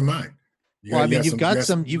did you have in mind? You've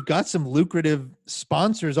got some lucrative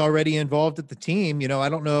sponsors already involved at the team. I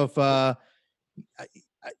don't know if I'm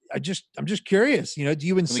just curious. Do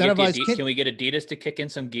you incentivize? Can we get Adidas to kick in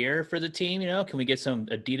some gear for the team? Can we get some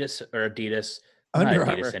Adidas? Under not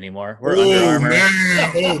Adidas Armour. Anymore. We're Under Armour.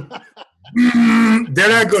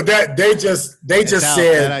 There I go. They just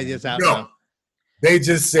said no. They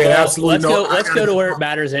just said absolutely no. Let's go to where it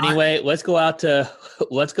matters anyway. Let's go out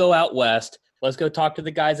west. Let's go talk to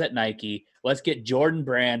the guys at Nike. Let's get Jordan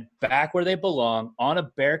Brand back where they belong on a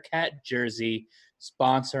Bearcat jersey,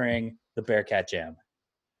 sponsoring the Bearcat Jam.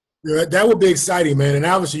 Yeah, that would be exciting, man. And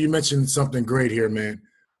obviously, you mentioned something great here, man.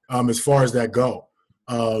 As far as that go,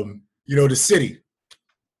 the city.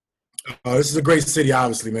 This is a great city,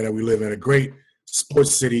 obviously, man, that we live in. A great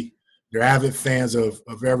sports city. They're avid fans of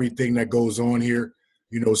everything that goes on here.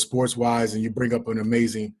 sports wise, and you bring up an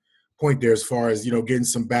amazing point there as far as, getting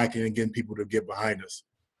some backing and getting people to get behind us.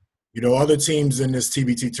 Other teams in this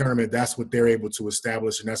TBT tournament, that's what they're able to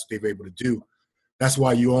establish, and that's what they're able to do. That's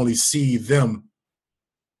why you only see them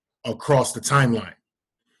across the timeline.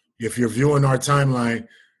 If you're viewing our timeline,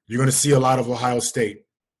 you're going to see a lot of Ohio State.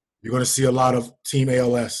 You're going to see a lot of Team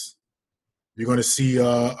ALS. You're going to see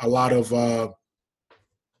a lot of,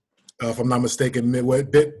 if I'm not mistaken,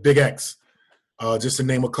 Big X, just to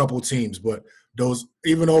name a couple teams. But those,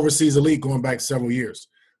 even Overseas Elite going back several years,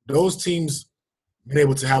 those teams been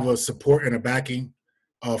able to have a support and a backing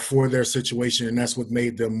for their situation, and that's what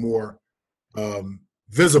made them more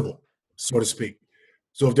visible, so to speak.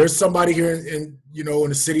 So if there's somebody here in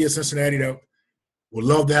the city of Cincinnati that would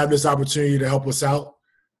love to have this opportunity to help us out,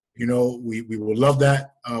 we would love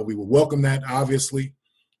that. We would welcome that, obviously.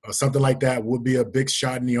 Something like that would be a big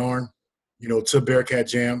shot in the arm, to Bearcat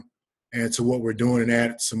Jam and to what we're doing, and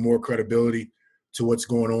add some more credibility to what's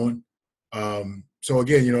going on. So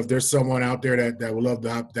again, if there's someone out there that would love to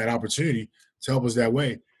have that opportunity to help us that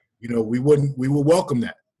way, we would welcome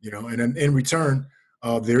that, and then in return,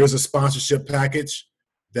 there is a sponsorship package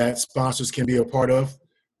that sponsors can be a part of,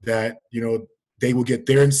 that, they will get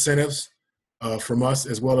their incentives from us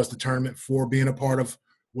as well as the tournament for being a part of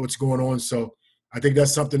what's going on. So I think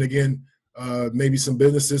that's something, again, maybe some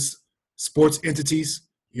businesses, sports entities,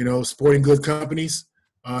 sporting good companies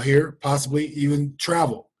here, possibly even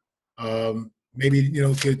travel, maybe,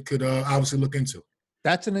 could obviously look into.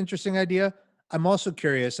 That's an interesting idea. I'm also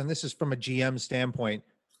curious, and this is from a GM standpoint,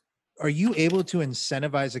 are you able to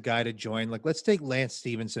incentivize a guy to join? Like, let's take Lance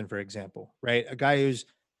Stevenson, for example, right? A guy who's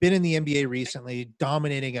been in the NBA recently,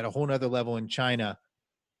 dominating at a whole nother level in China.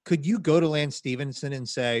 Could you go to Lance Stevenson and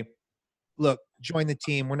say, look, join the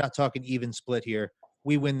team. We're not talking even split here.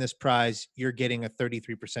 We win this prize. You're getting a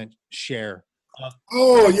 33% share.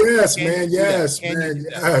 Oh, yes, man. Yes, man.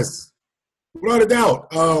 Yes. Without a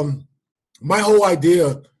doubt. My whole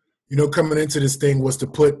idea, coming into this thing was to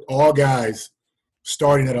put all guys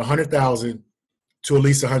starting at 100,000 to at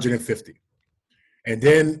least 150. And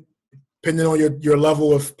then, depending on your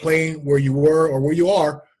level of playing, where you were or where you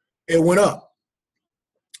are, it went up.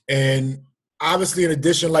 And obviously, in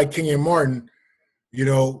addition, like Kenyon Martin,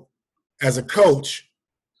 as a coach,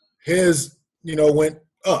 his, went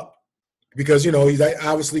up because, he's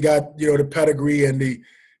obviously got, the pedigree, and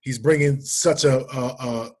he's bringing such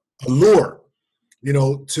a allure,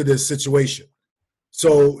 to this situation.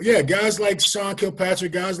 So, yeah, guys like Sean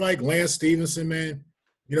Kilpatrick, guys like Lance Stevenson, man,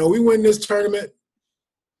 we win this tournament,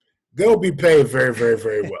 they'll be paid very, very,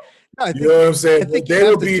 very well. No, you know what I'm saying? They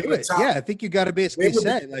will be the top. Yeah, I think you got to basically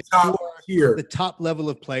say, like, you are the top level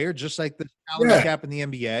of player, just like the salary cap in the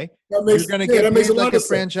NBA. You're going to get paid like a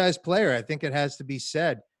franchise player. I think it has to be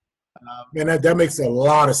said. Man, that makes a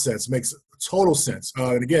lot of sense. Makes total sense.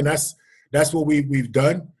 And again, that's what we've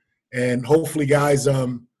done. And hopefully, guys,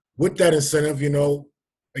 with that incentive,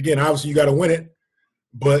 again, obviously you got to win it.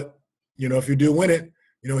 But, if you do win it,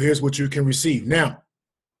 here's what you can receive. Now,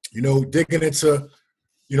 digging into,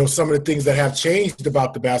 some of the things that have changed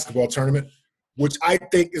about the basketball tournament, which I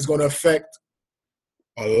think is going to affect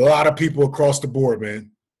a lot of people across the board,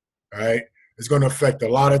 man. All right. It's going to affect a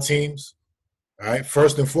lot of teams. All right.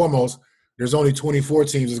 First and foremost, there's only 24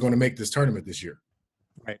 teams that's going to make this tournament this year.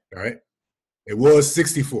 Right. All right. It was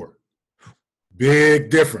 64. Big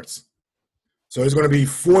difference. So there's going to be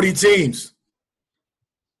 40 teams.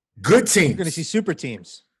 Good teams. You're going to see super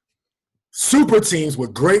teams. Super teams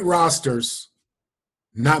with great rosters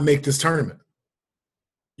not make this tournament.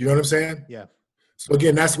 You know what I'm saying? Yeah. So,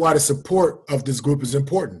 again, that's why the support of this group is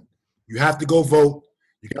important. You have to go vote.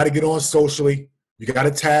 You got to get on socially. You got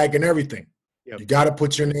to tag and everything. Yep. You got to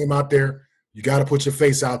put your name out there. You got to put your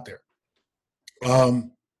face out there.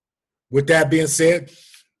 With that being said,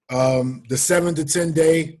 the 7 to 10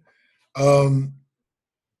 day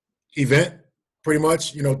event, pretty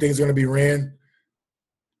much, things are going to be ran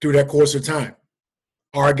through that course of time.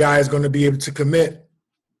 Our guy is going to be able to commit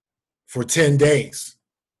for 10 days.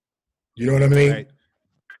 You know what I mean? Right.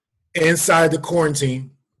 Inside the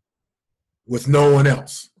quarantine with no one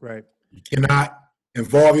else. Right. You cannot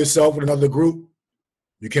involve yourself with another group.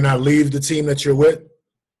 You cannot leave the team that you're with.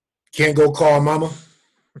 Can't go call mama.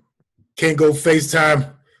 Can't go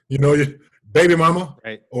FaceTime, your baby mama,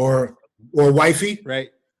 right, or wifey. Right.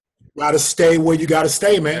 You got to stay where you got to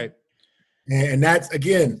stay, man. Right. And that's,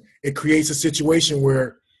 again, it creates a situation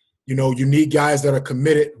where, you need guys that are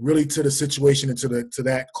committed really to the situation and to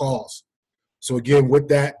that cause. So, again, with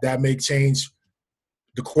that may change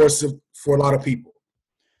the course for a lot of people.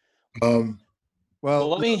 Well,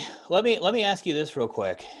 Well, let me ask you this real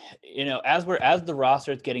quick. You know, as the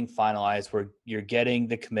roster is getting finalized, where you're getting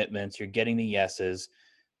the commitments, you're getting the yeses.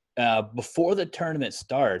 Before the tournament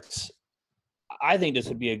starts, I think this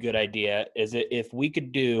would be a good idea. Is it if we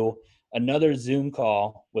could do another Zoom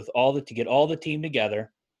call with to get all the team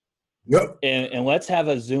together, Yep. and let's have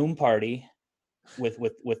a Zoom party with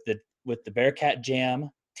the Bearcat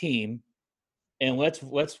Jam team, and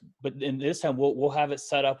but in this time we'll have it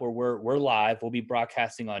set up where we're live. We'll be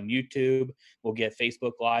broadcasting on YouTube. We'll get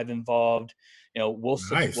Facebook Live involved. You know, we'll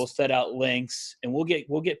Nice. set out links, and we'll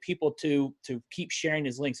get people to keep sharing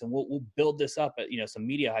his links, and we'll build this up at, you know, some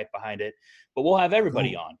media hype behind it. But we'll have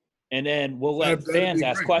everybody Cool. on, and then we'll let That'd fans be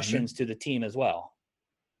ask great, man. questions to the team as well.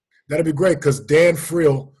 That'd be great because Dan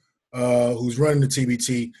Friel, who's running the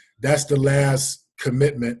TBT, that's the last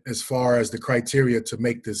commitment as far as the criteria to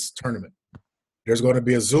make this tournament. There's going to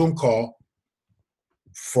be a Zoom call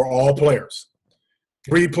for all players.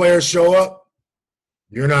 3 players show up,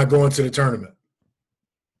 you're not going to the tournament.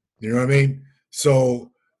 You know what I mean?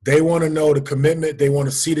 So they want to know the commitment. They want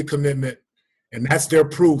to see the commitment. And that's their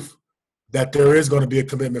proof that there is going to be a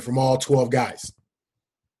commitment from all 12 guys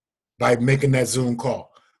by making that Zoom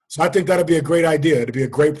call. So I think that'll be a great idea. It'll be a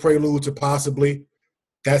great prelude to possibly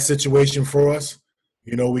that situation for us.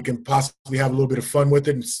 You know, we can possibly have a little bit of fun with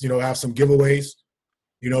it and, you know, have some giveaways,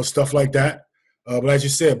 you know, stuff like that. But as you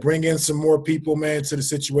said, bring in some more people, man, to the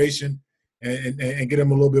situation and get them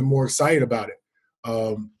a little bit more excited about it.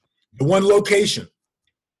 The one location,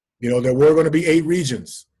 you know, there were going to be 8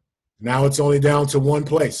 regions. Now it's only down to one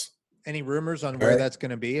place. any rumors on where that's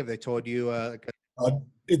going to be? Have they told you?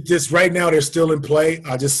 It just right now they're still in play.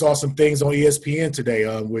 I just saw some things on ESPN today,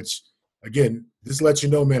 which again, this lets you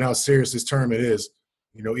know, man, how serious this tournament is.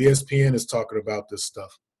 You know, ESPN is talking about this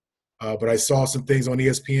stuff. But I saw some things on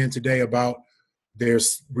ESPN today about they're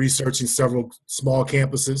researching several small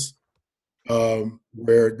campuses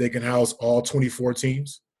where they can house all 24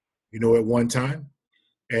 teams, you know, at one time.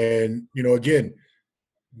 And, you know, again,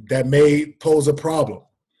 that may pose a problem,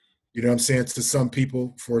 you know what I'm saying, to some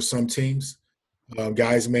people for some teams.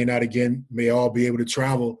 Guys may all be able to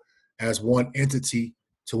travel as one entity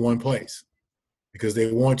to one place because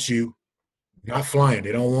they want you not flying.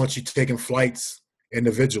 They don't want you taking flights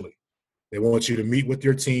individually. They want you to meet with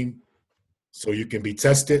your team so you can be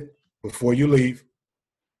tested before you leave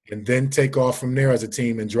and then take off from there as a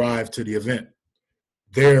team and drive to the event.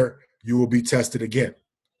 There, you will be tested again,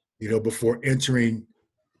 you know, before entering,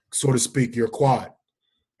 so to speak, your quad.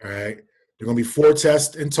 All right. There are going to be 4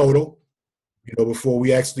 tests in total, you know, before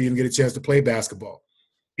we actually even get a chance to play basketball.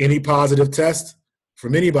 Any positive test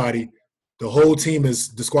from anybody, the whole team is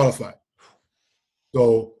disqualified.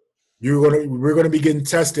 So we're going to be getting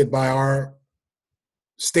tested by our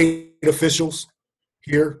state officials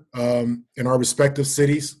here in our respective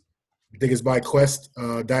cities. I think it's by Quest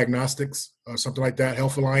Diagnostics or something like that,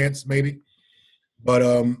 Health Alliance maybe. But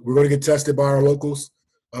we're going to get tested by our locals,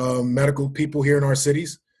 medical people here in our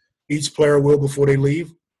cities. Each player will before they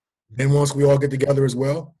leave. Then once we all get together as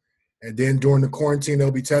well, and then during the quarantine, they'll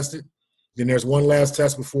be tested. Then there's one last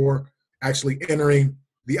test before actually entering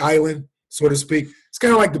the island, so to speak. It's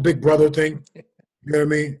kind of like the Big Brother thing. You know what I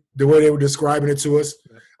mean? The way they were describing it to us.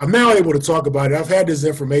 I'm now able to talk about it. I've had this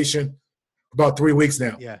information about 3 weeks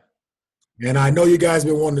now. Yeah. And I know you guys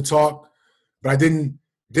been wanting to talk, but I didn't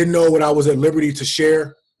know what I was at liberty to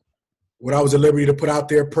share, what I was at liberty to put out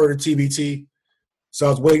there per the TBT. So I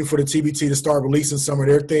was waiting for the TBT to start releasing some of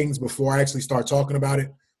their things before I actually start talking about it.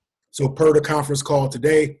 So per the conference call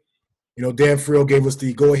today, you know, Dan Friel gave us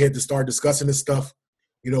the go-ahead to start discussing this stuff,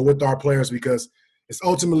 you know, with our players because it's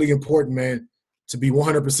ultimately important, man, to be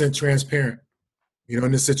 100% transparent, you know,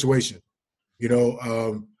 in this situation. You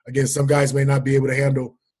know, again, some guys may not be able to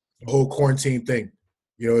handle the whole quarantine thing.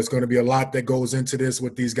 You know, it's going to be a lot that goes into this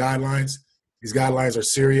with these guidelines. These guidelines are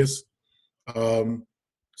serious.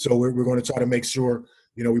 So we're going to try to make sure,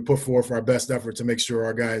 you know, we put forth our best effort to make sure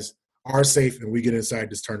our guys are safe and we get inside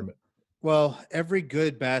this tournament. Well, every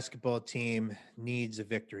good basketball team needs a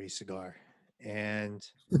victory cigar. And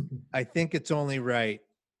I think it's only right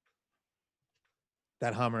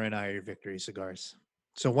that Hummer and I are your victory cigars.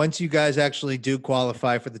 So once you guys actually do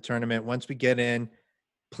qualify for the tournament, once we get in,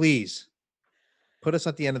 please put us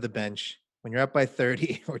at the end of the bench. When you're up by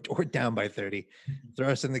 30 or down by 30, throw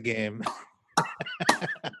us in the game.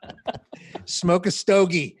 Smoke a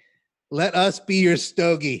stogie. Let us be your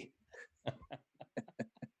stogie.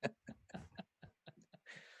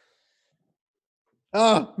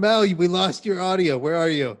 Oh, Mel, we lost your audio. Where are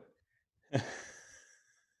you?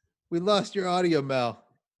 We lost your audio, Mel.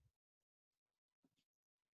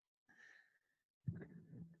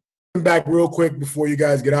 back real quick before you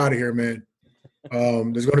guys get out of here, man.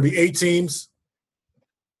 There's going to be 8 teams.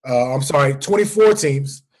 24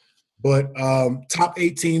 teams, but top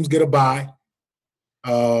 8 teams get a bye.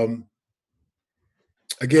 Again,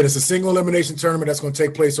 it's a single elimination tournament that's going to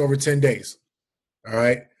take place over 10 days. All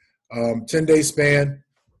right, 10-day span.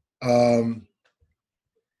 If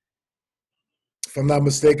I'm not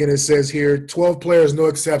mistaken, it says here 12 players, no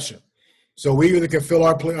exception. So we either can fill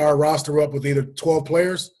our roster up with either 12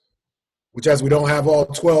 players, which as we don't have all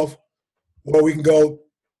 12, or we can go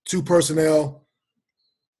 2 personnel,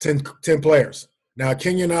 10 players. Now,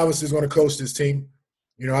 Kenyon obviously is going to coach this team.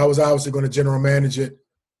 You know, I was obviously going to general manage it.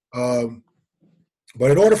 But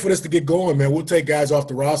in order for this to get going, man, we'll take guys off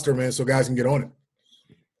the roster, man, so guys can get on it.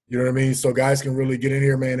 You know what I mean? So guys can really get in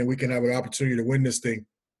here, man, and we can have an opportunity to win this thing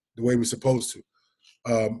the way we're supposed to.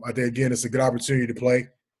 I think, again, it's a good opportunity to play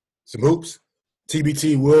some hoops.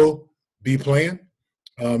 TBT will be playing.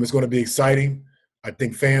 It's going to be exciting. I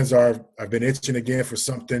think fans have been itching again for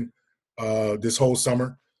something this whole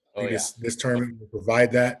summer. This tournament will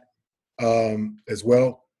provide that as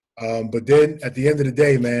well. But then at the end of the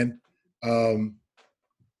day, man,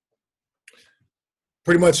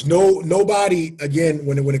 pretty much nobody, again,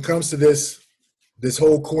 when it comes to this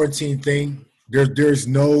whole quarantine thing, there's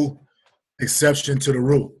no exception to the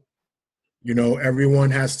rule. You know, everyone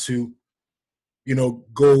has to, you know,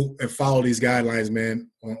 go and follow these guidelines, man,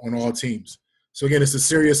 on all teams. So, again, it's a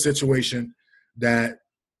serious situation that,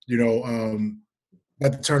 you know,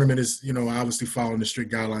 that the tournament is, you know, obviously following the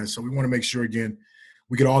strict guidelines. So we want to make sure, again,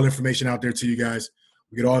 we get all information out there to you guys.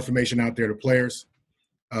 We get all information out there to players.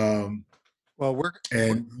 Well, we're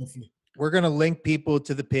going to link people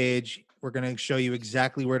to the page. We're going to show you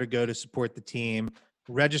exactly where to go to support the team.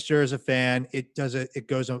 Register as a fan. It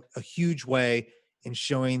goes a huge way in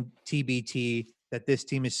showing TBT that this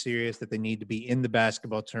team is serious, that they need to be in the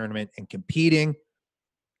basketball tournament and competing.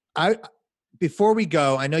 Before we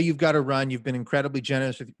go, I know you've got to run. You've been incredibly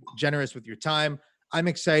generous with your time. I'm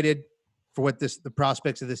excited for what the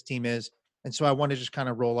prospects of this team is. And so I want to just kind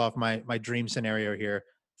of roll off my dream scenario here.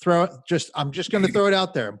 I'm just going to throw it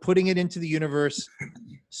out there. I'm putting it into the universe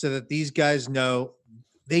so that these guys know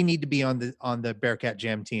they need to be on the Bearcat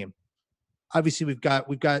Jam team. Obviously, we've got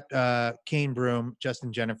Kane Broom,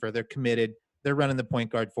 Justin Jennifer. They're committed. They're running the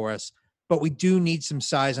point guard for us. But we do need some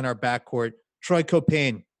size in our backcourt. Troy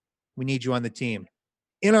Copain, we need you on the team.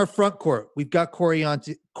 In our front court, we've got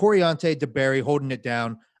Coriante DeBerry holding it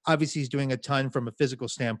down. Obviously, he's doing a ton from a physical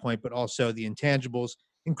standpoint, but also the intangibles,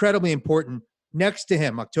 incredibly important. Next to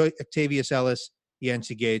him, Octavius Ellis,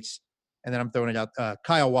 Yancey Gates, and then I'm throwing it out,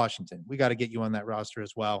 Kyle Washington. We got to get you on that roster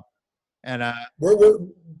as well. And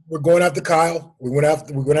we're going after Kyle. We went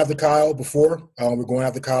after Kyle before. We're going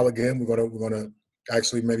after Kyle again. We're gonna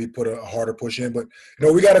actually maybe put a harder push in. But you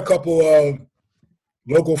know, we got a couple of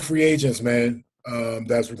local free agents, man.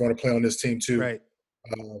 That's we're going to play on this team too. Right.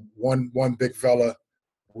 One big fella.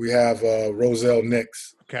 We have Roselle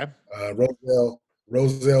Nix. Okay. Roselle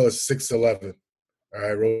is 6'11". All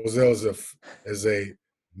right. Roselle is a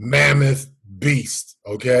mammoth beast.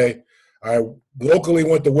 Okay. All right. Locally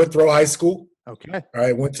went to Withrow High School. Okay. All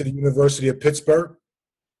right. Went to the University of Pittsburgh.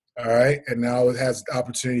 All right. And now it has the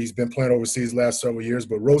opportunity. He's been playing overseas the last several years.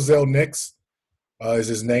 But Roselle Nix is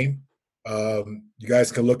his name. You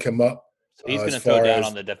guys can look him up. So he's going to throw down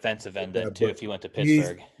on the defensive end then too if he went to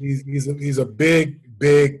Pittsburgh. He's a big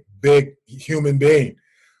human being.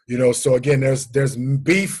 You know, so again, there's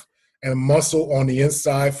beef and muscle on the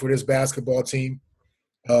inside for this basketball team.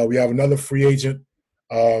 We have another free agent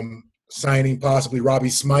signing, possibly Robbie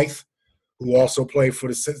Smythe, who also played for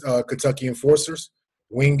the Kentucky Enforcers.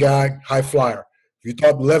 Wing guy, high flyer.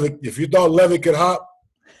 If you thought Levett could hop,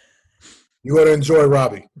 you're going to enjoy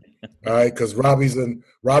Robbie. All right, because Robbie's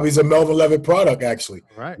a Melvin Levett product, actually.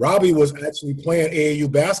 Right. Robbie was actually playing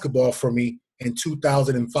AAU basketball for me in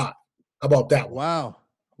 2005. How about that one?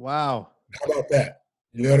 Wow. How about that?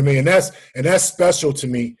 You know what I mean? And that's special to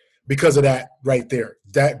me because of that right there.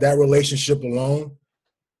 That relationship alone,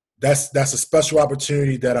 that's a special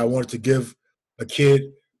opportunity that I wanted to give a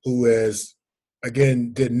kid who is,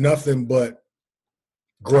 again, did nothing but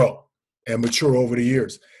grow and mature over the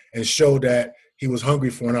years and show that he was hungry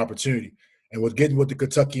for an opportunity. And with getting with the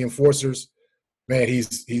Kentucky Enforcers, man,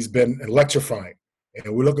 he's been electrifying.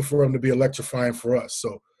 And we're looking for him to be electrifying for us.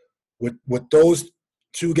 So with those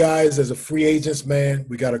two guys as a free agents, man,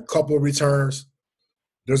 we got a couple of returners.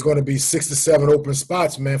 There's going to be 6 to 7 open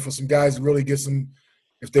spots, man, for some guys to really get some,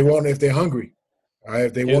 if they're hungry. All right,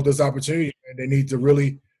 if they want this opportunity, man, they need to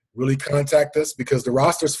really, really contact us because the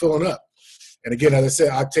roster's filling up. And again, as I said,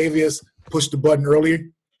 Octavius pushed the button earlier.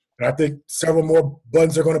 And I think several more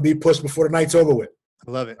buttons are going to be pushed before the night's over with.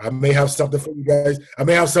 I love it. I may have something for you guys. I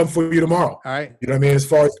may have something for you tomorrow. All right. You know what I mean? As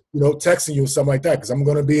far as, texting you or something like that, because I'm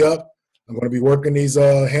going to be up. I'm going to be working these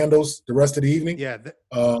handles the rest of the evening. Yeah.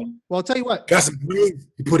 Well, I'll tell you what. Got some grades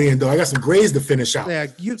to put in, though. I got some grades to finish out. Yeah,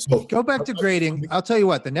 go back to grading. I'll tell you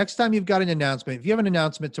what. The next time you've got an announcement, if you have an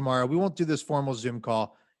announcement tomorrow, we won't do this formal Zoom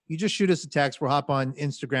call. You just shoot us a text. We'll hop on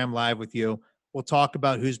Instagram Live with you. We'll talk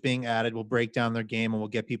about who's being added. We'll break down their game, and we'll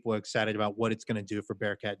get people excited about what it's going to do for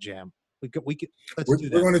Bearcat Jam. We're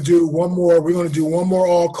going to do one more. We're going to do one more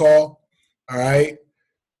all call. All right.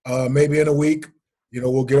 Maybe in a week.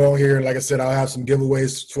 We'll get on here. Like I said, I'll have some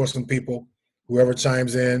giveaways for some people. Whoever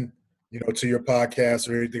chimes in, to your podcast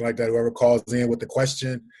or anything like that. Whoever calls in with the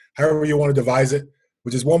question, however you want to devise it.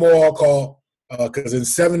 Which is one more all call. Because in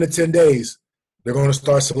 7 to 10 days, they're going to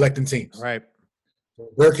start selecting teams. Right.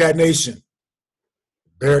 Bearcat Nation.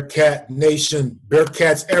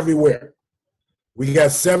 Bearcats everywhere. We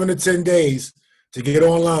got 7 to 10 days to get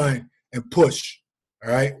online and push.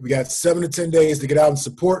 All right. We got 7 to 10 days to get out and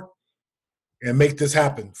support and make this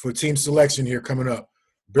happen for team selection here coming up.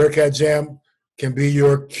 Bearcat Jam can be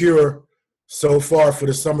your cure so far for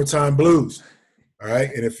the summertime blues. All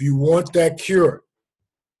right. And if you want that cure,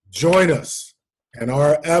 join us in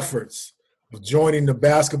our efforts of joining the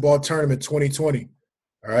basketball tournament 2020.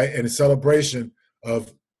 All right. And a celebration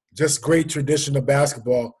of just great tradition of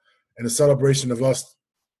basketball and a celebration of us.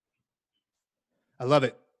 I love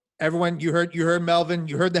it. Everyone, you heard Melvin,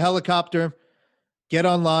 you heard the helicopter. Get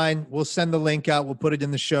online. We'll send the link out. We'll put it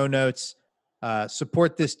in the show notes.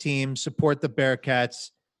 Support this team, support the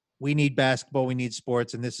Bearcats. We need basketball. We need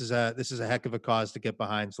sports. And this is a heck of a cause to get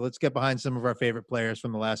behind. So let's get behind some of our favorite players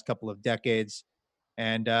from the last couple of decades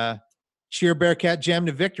and cheer Bearcat Jam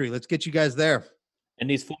to victory. Let's get you guys there. And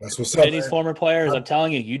these former players, I'm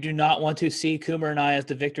telling you, you do not want to see Coomer and I as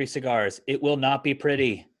the victory cigars. It will not be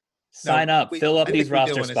pretty. Sign up, fill up these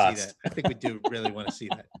roster spots. I think we do really want to see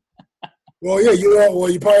that. Well, yeah,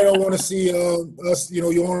 you probably don't want to see us.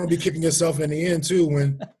 You want to be kicking yourself in the end too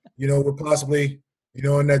when we're possibly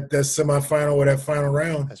in that semifinal or that final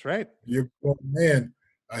round. That's right. You're going, man.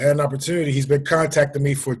 I had an opportunity. He's been contacting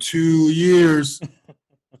me for 2 years.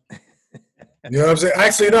 You know what I'm saying?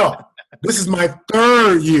 Actually, no. This is my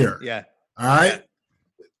 3rd year. Yeah. All right.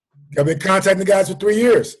 I've been contacting the guys for 3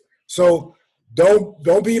 years. So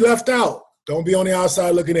don't be left out. Don't be on the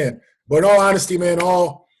outside looking in. But in all honesty, man,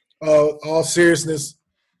 all seriousness,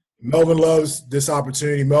 Melvin loves this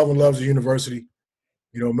opportunity. Melvin loves the university.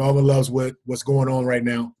 Melvin loves what's going on right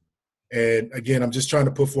now. And again, I'm just trying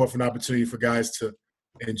to put forth an opportunity for guys to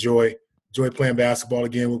enjoy playing basketball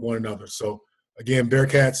again with one another. So again,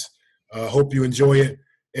 Bearcats, hope you enjoy it.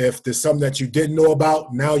 If there's something that you didn't know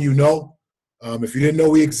about, now you know. If you didn't know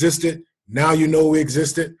we existed, now you know we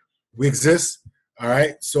existed. We exist. All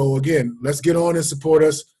right. So again, let's get on and support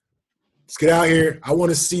us. Let's get out here. I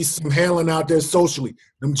want to see some handling out there socially.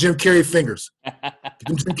 Them Jim Carrey fingers. Get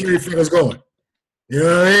them Jim Carrey fingers going. You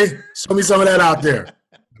know what I mean? Show me some of that out there.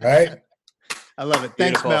 All right. I love it.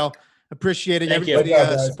 Thanks, Mel. Appreciate it. Thank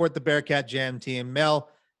Everybody support the Bearcat Jam team. Mel,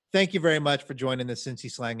 thank you very much for joining the Cincy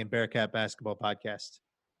Slang and Bearcat Basketball Podcast.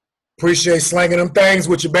 Appreciate slanging them things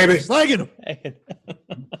with you, baby. Slanging them.